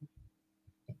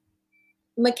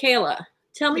 Michaela,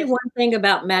 tell me one thing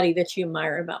about Maddie that you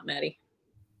admire about Maddie.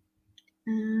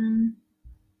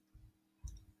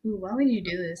 Why would you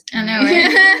do this? I know,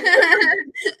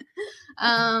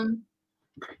 right?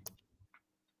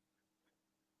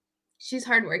 She's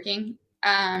hardworking.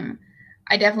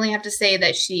 I definitely have to say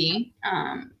that she,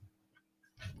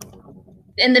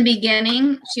 in the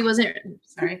beginning, she wasn't.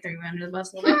 Sorry, I threw you under the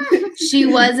bus a little bit. She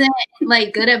wasn't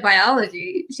good at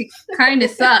biology. She kind of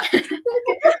sucked,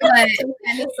 but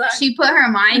she put her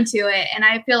mind to it, and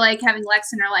I feel like having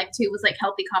Lex in her life too was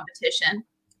healthy competition.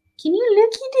 Can you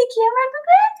look at the camera,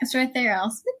 baby? It's right there,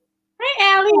 Allison.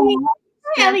 Hi, Allie.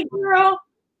 Hi, Allie girl.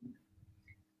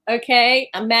 Okay,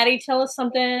 Maddie, tell us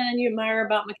something you admire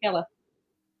about Michaela.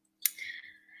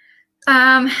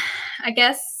 I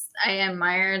guess I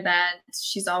admire that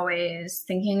she's always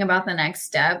thinking about the next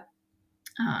step.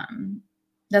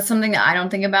 That's something that I don't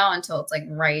think about until it's like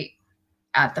right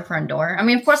at the front door. I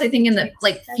mean, of course I think in the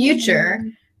like future,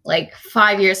 like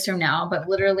 5 years from now, but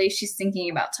literally she's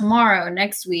thinking about tomorrow,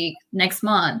 next week, next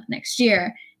month, next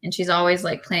year. And she's always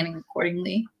like planning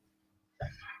accordingly.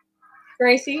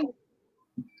 Gracie?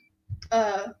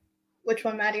 Which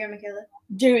one, Maddie or Michaela?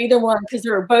 Do either one, because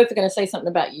they're both going to say something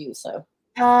about you, so.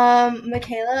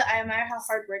 Michaela, I admire how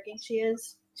hardworking she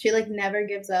is. She like never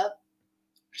gives up.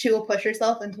 She will push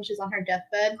herself until she's on her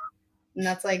deathbed. And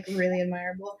that's like really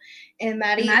admirable. And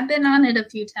Maddie, And I've been on it a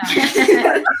few times.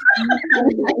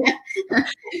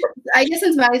 I guess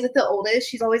since Maddie's like the oldest,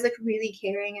 she's always like really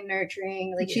caring and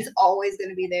nurturing. Like she's always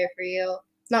gonna be there for you.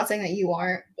 Not saying that you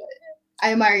aren't, but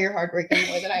I admire your hard work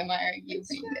more than I admire you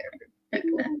being there for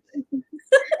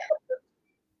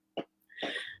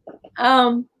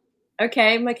people.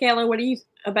 Okay, Michaela, what do you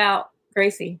about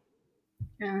Gracie?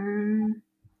 Dang,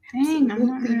 I'm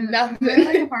not really Nothing.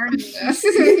 really hard with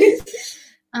this.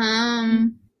 I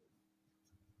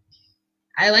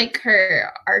like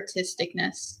her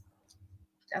artisticness.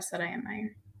 That's what I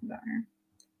admire about her.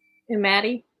 And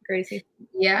Maddie? Gracie?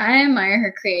 Yeah, I admire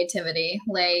her creativity.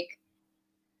 Like,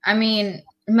 I mean,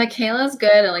 Michaela's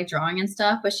good at like drawing and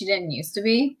stuff, but she didn't used to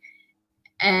be.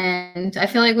 And I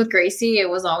feel like with Gracie, it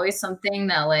was always something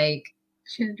that like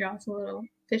She draws a little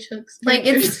fish hooks. like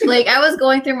it's like I was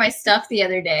going through my stuff the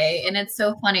other day, and it's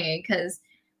so funny because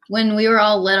when we were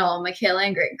all little, Michaela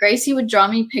and Gracie would draw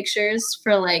me pictures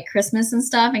for like Christmas and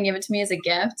stuff and give it to me as a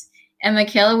gift, and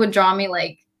Michaela would draw me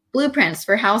like blueprints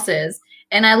for houses.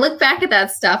 And I look back at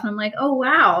that stuff and I'm like, oh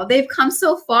wow, they've come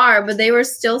so far, but they were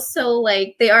still so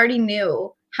like they already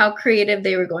knew how creative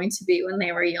they were going to be when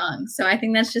they were young. So I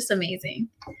think that's just amazing.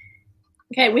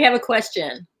 Okay, we have a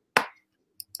question.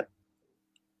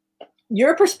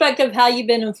 Your perspective, how you've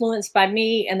been influenced by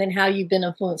me, and then how you've been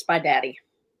influenced by Daddy.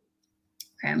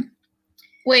 Okay.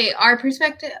 Wait, our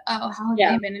perspective. Oh, how have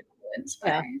Yeah. they been influenced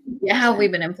by? Yeah, how have we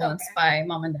been influenced by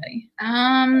Mom and Daddy?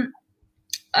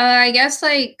 I guess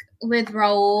like with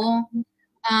Raul,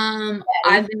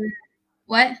 I've been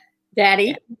what?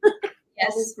 Daddy.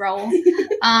 Yes, Raul.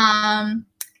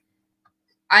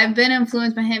 I've been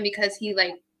influenced by him because he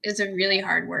like is a really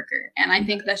hard worker, and I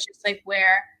think that's just like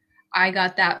where I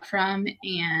got that from.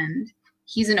 And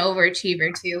he's an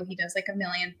overachiever too. He does like a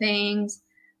million things.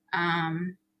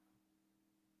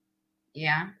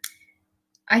 Yeah.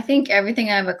 I think everything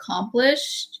I've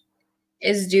accomplished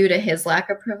is due to his lack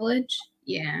of privilege.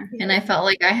 Yeah. And I felt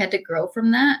like I had to grow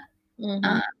from that.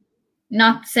 Mm-hmm.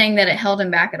 Not saying that it held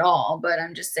him back at all, but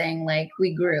I'm just saying like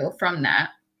we grew from that.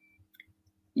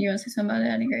 You want to say something about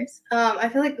Daddy, Grace? I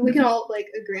feel like we can all like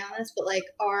agree on this, but like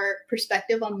our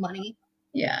perspective on money,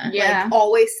 Yeah. Yeah. like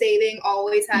always saving,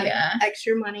 always having Yeah.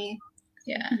 extra money.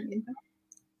 Yeah.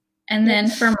 And then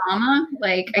for Mama,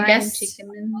 like I guess chicken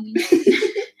and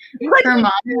for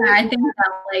Mama, I think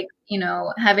that like, you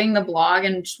know, having the blog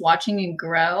and just watching it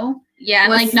grow, yeah,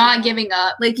 and was- like not giving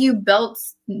up. like you built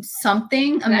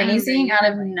something amazing out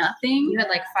of nothing. You had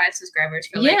like 5 subscribers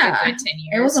for like Yeah. a good 10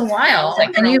 years. It was a while,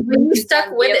 Like, and you girl, stuck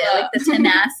don't with give it, like up. the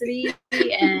tenacity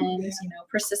and you know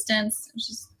persistence. It's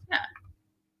just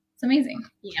it's amazing.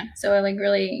 Yeah. So it like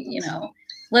really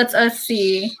lets us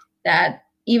see that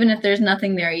even if there's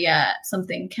nothing there yet,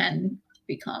 something can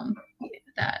become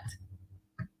that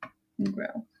and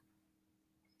grow.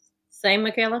 Same,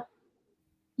 Michaela?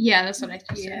 Yeah, that's what I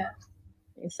just said.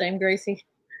 Same, Gracie?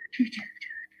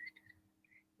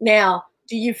 Now,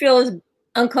 do you feel as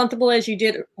uncomfortable as you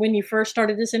did when you first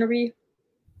started this interview?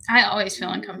 I always feel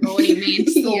uncomfortable. What do you mean?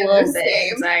 Just a Yeah, little bit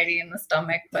same. anxiety in the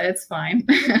stomach, but it's fine.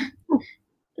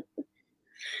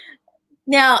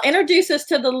 Now, introduce us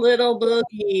to the little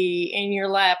boogie in your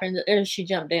lap, and there she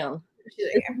jumped down. She's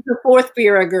This like, is the fourth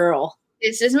Vera girl.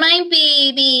 This is my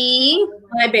baby.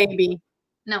 My baby.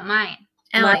 No, mine.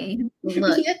 Ellie,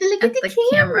 look you have to look at at the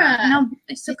camera. No,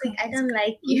 it's She's okay. like, I don't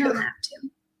like You you. don't have to.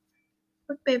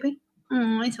 Look, baby.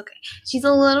 Oh, it's okay. She's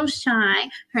a little shy.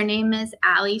 Her name is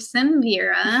Allison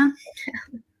Vera.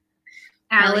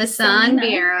 Allison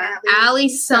Vera.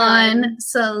 Allison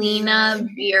Selena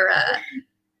Vera.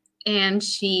 And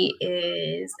she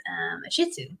is a Shih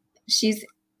Tzu. she's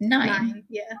 9.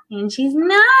 Yeah. And she's 9.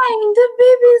 The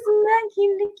baby's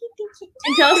 9.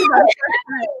 And tell us about it.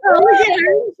 Oh, look at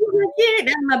her. She's so cute.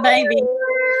 That's my baby.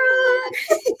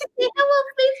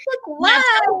 Facebook Now, tell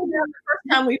us about the first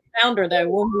time we found her, though.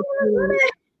 When we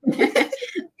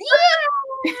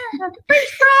French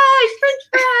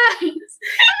fries.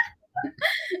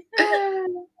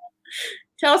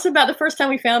 Tell us about the first time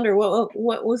we found her. What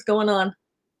was going on?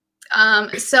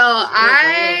 So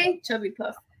I Chubby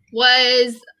Puff.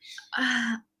 was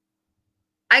I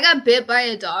got bit by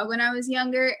a dog when I was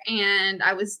younger, and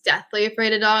I was deathly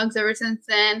afraid of dogs ever since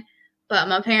then. But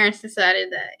my parents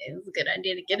decided that it was a good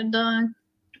idea to get a dog.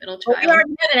 Little Well, child. we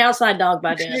already had an outside dog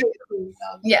by then.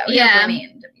 Yeah, we Yeah. have Winnie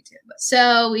and W2. But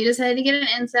So we decided to get an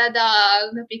inside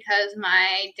dog because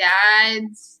my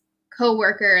dad's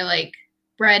coworker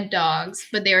bred dogs,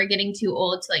 but they were getting too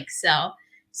old to sell.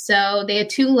 So they had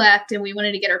 2 left, and we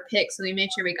wanted to get our pick, so we made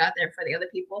sure we got there for the other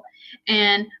people.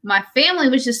 And my family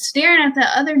was just staring at the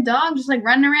other dog, just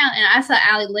running around. And I saw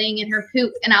Allie laying in her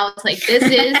poop, and I was like, "This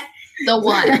is the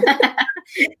one."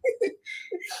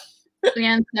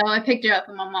 And so I picked her up,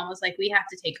 and my mom was like, "We have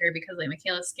to take her because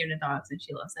Michaela's scared of dogs, and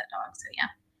she loves that dog." So yeah.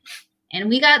 And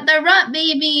we got the runt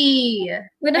baby.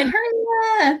 with a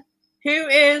hernia. Who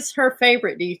is her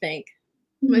favorite, do you think?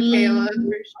 Michaela, for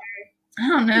sure. I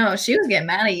don't know. She was getting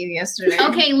mad at you yesterday.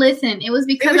 Okay, listen. It was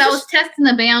because I was testing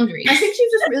the boundaries. I think she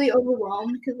was just really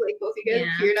overwhelmed because both of you guys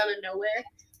Yeah. appeared out of nowhere.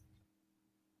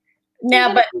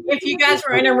 Now, but if you guys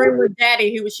were in a room with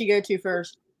Daddy, who would she go to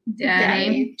first?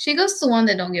 Daddy. She goes to the one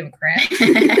that don't give a crap.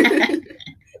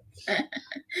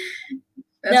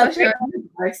 That's No, what she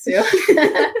likes to.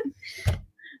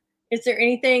 Is there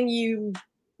anything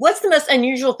what's the most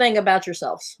unusual thing about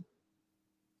yourselves?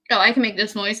 Oh, I can make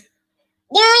this noise.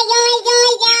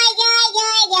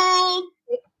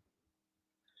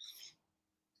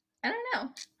 I don't know.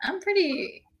 I'm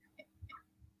pretty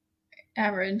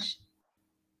average.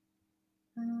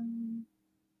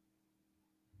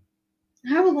 I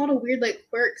have a lot of weird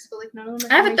quirks, but none of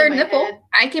them. I have a third nipple.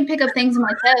 I can pick up things in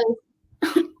my toes.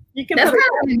 You can That's put,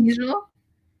 not unusual.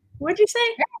 what'd you say?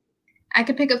 I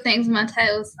can pick up things in my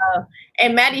toes.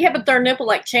 And Matt, you have a third nipple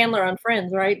like Chandler on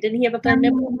Friends, right? Didn't he have a third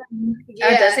nipple?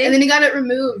 Yeah, does he? and then he got it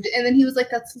removed, and then he was like,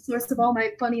 "That's the source of all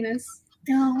my funniness."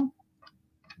 No.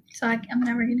 So I'm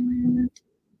never getting my removed.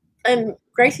 And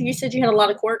Gracie, you said you had a lot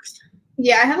of quirks.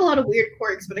 Yeah, I have a lot of weird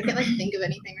quirks, but I can't think of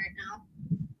anything right now.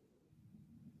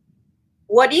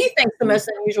 What do you think is the most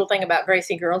unusual thing about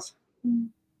Gracie, girls? Why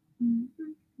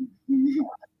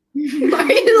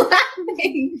are you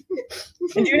laughing?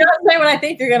 And do not say what I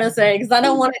think you're going to say, because I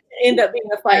don't want it to end up being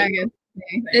a fight.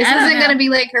 This isn't gonna be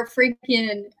like her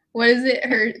freaking what is it?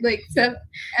 Her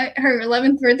her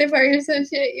 11th birthday party or some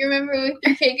shit. You remember with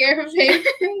the cake at her face?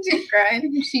 She cried.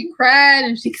 She cried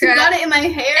and she She cried. got it in my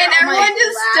hair, And on my everyone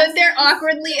just stood there glasses.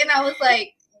 awkwardly, and I was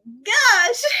like,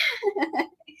 "Gosh."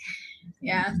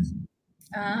 Yeah.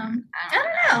 I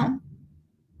don't know.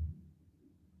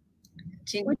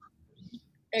 She,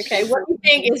 Okay, what do you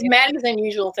think is Maddie's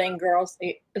unusual thing, girls,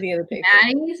 the other people?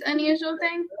 Maddie's unusual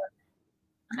thing?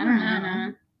 I don't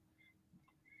know.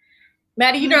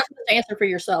 Maddie, you're not supposed to answer for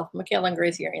yourself. Michaela and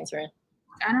Gracie are answering.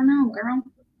 I don't know, girl.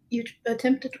 You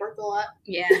attempt to twerk a lot,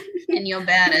 Yeah, and you're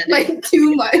bad at it.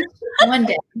 too much. one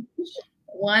day.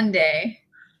 One day.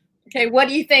 Okay, what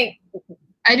do you think?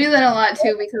 I do that a lot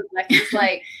too because Lexi's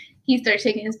like, he starts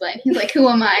shaking his butt. He's like, "Who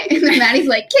am I?" And then Maddie's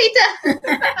like, "Keita."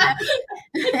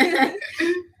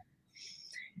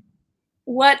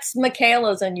 What's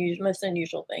Michaela's most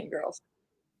unusual thing, girls?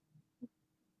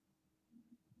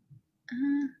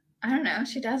 I don't know.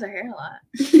 She does her hair a lot.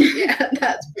 Yeah,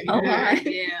 that's pretty Oh, good. my.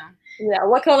 Yeah. Yeah,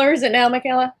 what color is it now,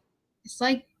 Michaela? It's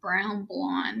like brown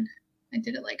blonde. I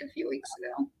did it a few weeks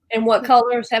ago. And what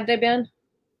colors have they been?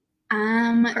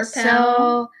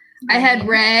 So I had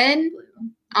red.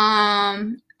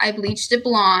 I bleached it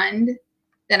blonde.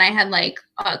 Then I had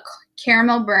a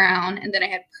caramel brown, and then I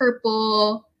had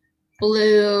purple,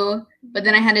 blue. But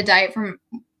then I had to dye it from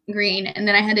green, and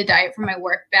then I had to dye it from my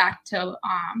work back to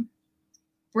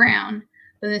brown.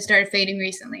 But then it started fading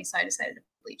recently, so I decided to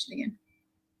bleach it again.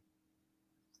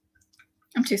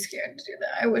 I'm too scared to do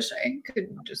that. I wish I could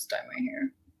just dye my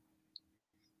hair.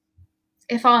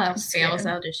 If all else Scared. fails,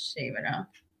 I'll just shave it off.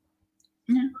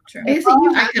 Yeah, true. I guess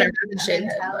you I have could have that done the shave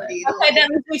head, but mentality. Okay, that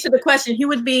leads me to the question. Who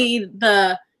would be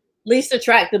the least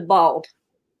attractive bald?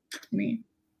 me.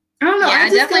 I don't know. Yeah, I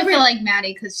definitely discovered- feel like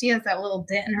Maddie because she has that little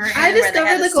dent in her I head where they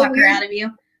had to discovered, suck a her weird- out of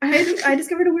you. I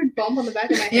discovered a weird bump on the back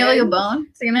of my head. You have like a bone?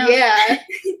 So you know? Yeah.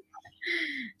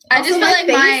 I Also, just feel my like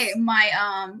face-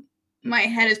 my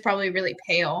head is probably really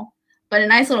pale, but a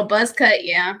nice little buzz cut,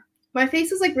 yeah. My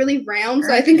face is like really round,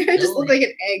 so I think I just look like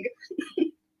an egg.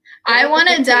 I want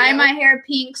to dye my hair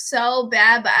pink so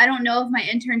bad, but I don't know if my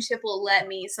internship will let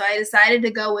me. So I decided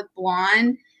to go with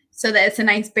blonde so that it's a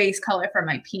nice base color for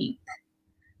my pink.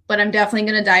 But I'm definitely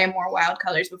going to dye in more wild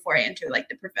colors before I enter like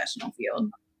the professional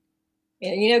field.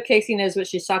 And you know, Casey knows what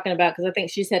she's talking about because I think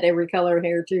she's had every color of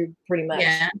hair too, pretty much.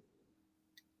 Yeah.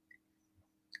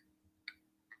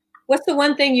 What's the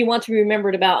one thing you want to be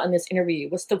remembered about in this interview?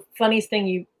 What's the funniest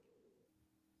thing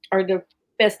or the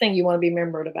best thing you want to be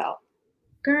remembered about?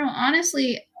 Girl,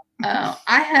 honestly, I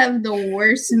have the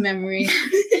worst memory.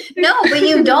 No, but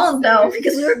you don't though,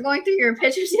 because we were going through your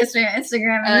pictures yesterday on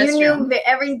Instagram, and you knew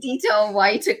every detail of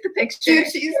why you took the picture. Dude,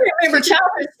 she's remember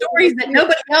childhood stories that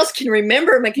nobody else can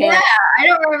remember, Michaela. Yeah, I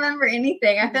don't remember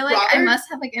anything. I feel like I must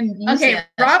have like amnesia. Okay,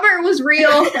 Robert was real.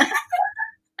 I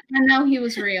know he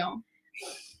was real.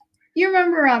 You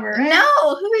remember Robert, right?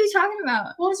 No, who are you talking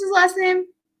about? What was his last name?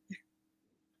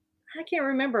 I can't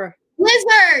remember.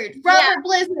 Blizzard. Robert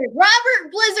Blizzard.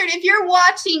 Robert Blizzard, if you're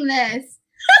watching this,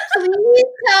 please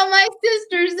tell my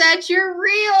sisters that you're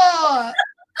real.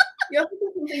 You also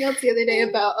said something else the other day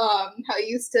about how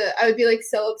I would be like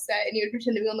so upset and you would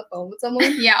pretend to be on the phone with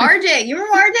someone. Yeah, RJ. You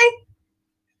remember RJ?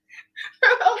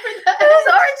 Remember that? It was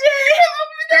RJ.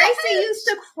 Gracie used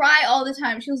to cry all the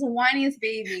time. She was the whiniest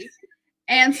baby.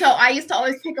 And so I used to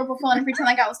always pick up a phone and pretend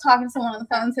like I was talking to someone on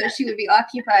the phone so she would be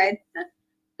occupied.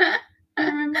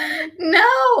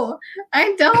 No,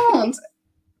 I don't.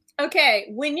 Okay,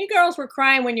 when you girls were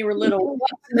crying when you were little,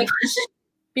 what made you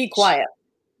be quiet?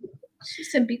 She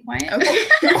said, "Be quiet." Okay.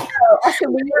 I said,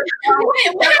 when you were crying,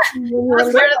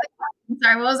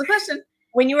 Sorry, what was the question?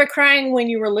 when you were crying when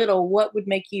you were little, what would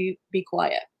make you be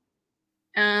quiet?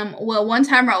 Well, one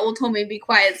time Raul told me to be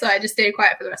quiet, so I just stayed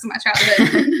quiet for the rest of my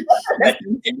childhood.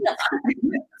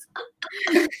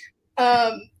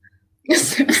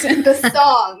 The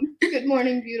song "Good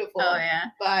Morning Beautiful" Oh yeah,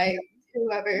 by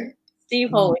whoever. Steve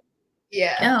Holy.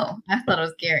 Yeah. Oh, I thought it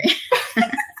was Gary.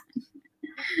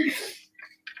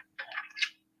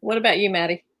 What about you,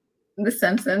 Maddie? The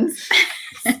Simpsons.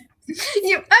 I miss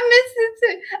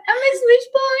it. I miss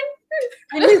Wishbone.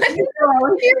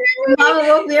 Mama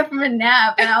woke me up from a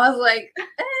nap, and I was like,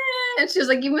 and she was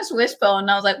like, "You miss Wishbone,"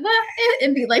 and I was like, "Well,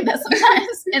 it'd be like that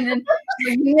sometimes." And then she's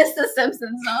like, "You miss The Simpsons,"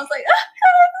 and I was like,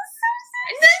 "Oh,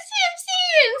 The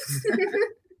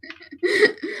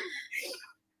Simpsons."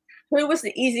 Who was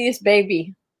the easiest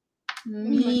baby?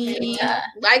 Me.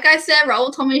 Like I said,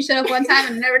 Raul told me to shut up one time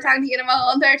and never talked to you in my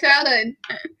whole entire childhood.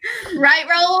 Right,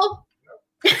 Raul?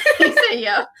 He said,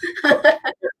 "Yeah."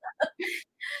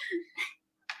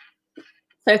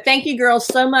 So thank you girls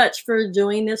so much for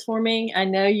doing this for me. I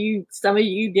know some of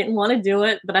you didn't want to do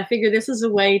it, but I figure this is a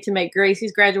way to make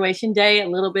Gracie's graduation day a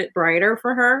little bit brighter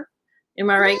for her.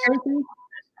 Am I right, Gracie?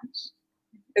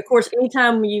 Of course,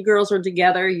 anytime you girls are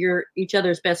together, you're each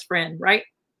other's best friend, right?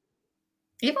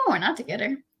 Even when we're not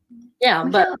together. Yeah,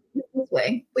 but This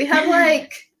way. We have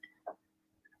like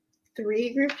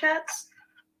 3 group chats.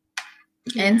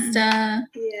 Insta,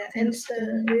 Yeah,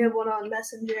 Insta. We have one on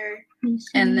Messenger.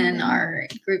 and then our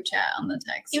group chat on the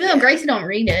text. Even though Gracie don't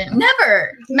read it.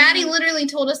 Never. Maddie literally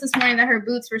told us this morning that her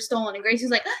boots were stolen, and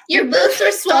Gracie's like, "Your boots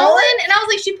were stolen?" And I was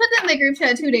like, "She put them in the group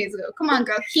chat 2 days ago. Come on,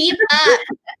 girl, keep up."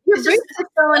 your boots are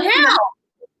stolen how?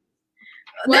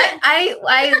 What?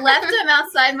 I left them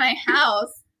outside my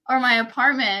house or my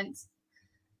apartment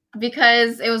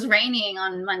because it was raining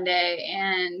on Monday,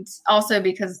 and also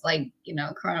because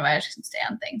coronavirus can stay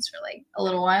on things for like a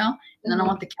little while, and then I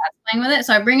want the cats playing with it,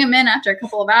 so I bring them in after a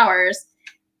couple of hours.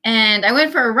 And I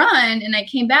went for a run, and I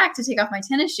came back to take off my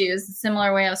tennis shoes the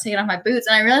similar way I was taking off my boots,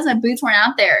 and I realized my boots weren't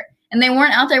out there, and they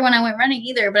weren't out there when I went running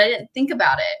either, but I didn't think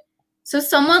about it. So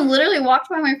someone literally walked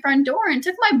by my front door and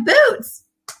took my boots.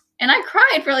 And I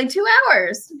cried for like 2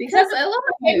 hours because I love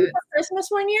my boots. For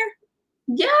Christmas one year?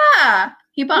 Yeah.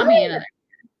 He bought me another.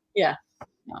 Yeah.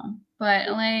 No, but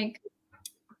like,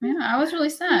 yeah, I was really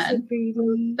sad.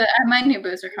 But my new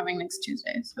boots are coming next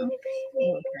Tuesday. So.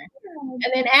 Okay.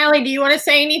 And then Allie, do you want to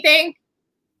say anything?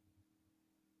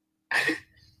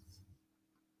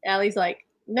 Allie's like,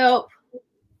 nope.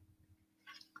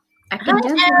 I can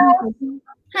do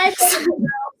Hi,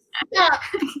 Stop.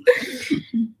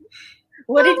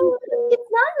 What did you It's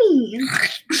not me.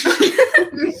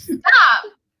 Stop.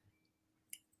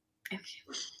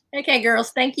 Okay,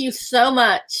 girls, thank you so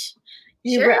much.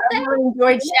 Sure I really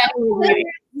enjoyed chatting with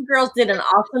you. You girls did an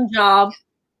awesome job.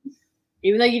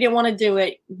 Even though you didn't want to do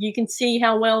it, you can see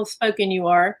how well spoken you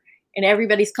are, and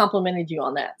everybody's complimented you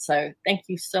on that. So thank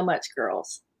you so much,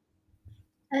 girls.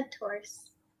 Of course.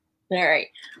 All right.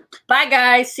 Bye,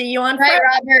 guys. See you on Right, Friday.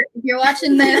 Robert, if you're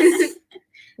watching this,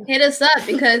 Hit us up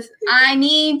because I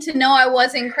need to know I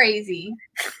wasn't crazy.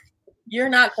 You're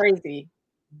not crazy.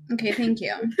 Okay, thank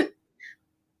you.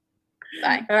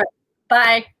 Bye. All right.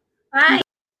 Bye. Bye.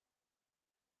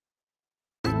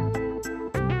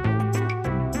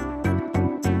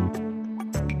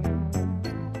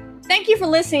 Thank you for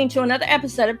listening to another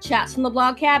episode of Chats from the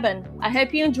Blog Cabin. I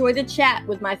hope you enjoyed the chat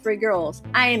with my 3 girls.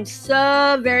 I am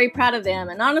so very proud of them.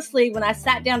 And honestly, when I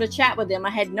sat down to chat with them, I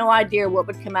had no idea what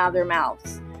would come out of their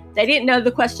mouths. They didn't know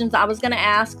the questions I was going to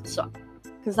ask, so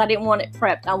because I didn't want it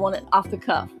prepped. I want it off the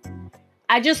cuff.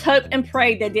 I just hoped and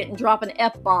prayed they didn't drop an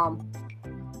F-bomb.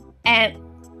 And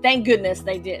thank goodness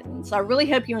they didn't. So I really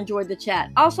hope you enjoyed the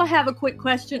chat. I also have a quick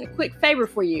favor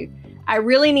for you. I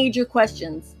really need your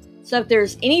questions. So if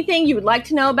there's anything you would like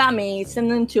to know about me, send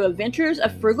them to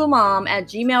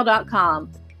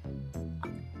adventuresoffrugalmom@gmail.com.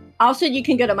 Also, you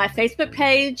can go to my Facebook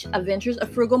page, Adventures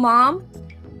of Frugal Mom,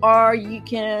 or you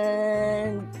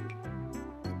can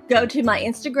go to my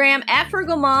Instagram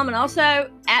 @Frugal Mom, and also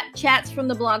 @Chats from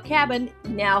the Blog Cabin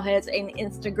now has an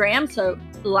Instagram, so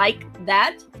like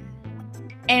that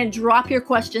and drop your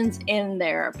questions in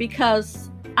there because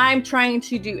I'm trying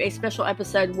to do a special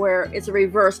episode where it's a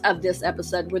reverse of this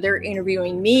episode where they're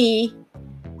interviewing me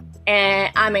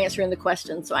and I'm answering the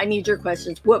questions. So I need your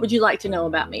questions. What would you like to know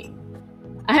about me?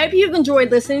 I hope you've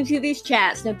enjoyed listening to these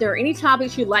chats. And if there are any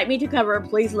topics you'd like me to cover,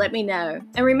 please let me know.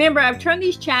 And remember, I've turned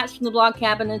these chats from the Blog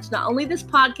Cabin into not only this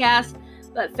podcast,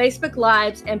 but Facebook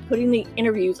Lives and putting the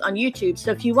interviews on YouTube.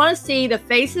 So if you want to see the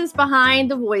faces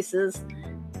behind the voices,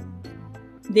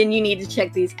 then you need to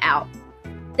check these out.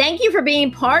 Thank you for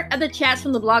being part of the Chats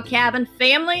from the Blog Cabin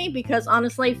family, because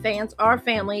honestly, fans are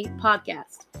family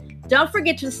podcast. Don't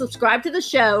forget to subscribe to the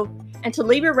show and to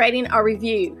leave a rating or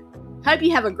review. Hope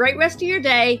you have a great rest of your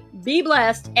day. Be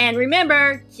blessed. And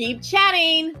remember, keep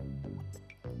chatting.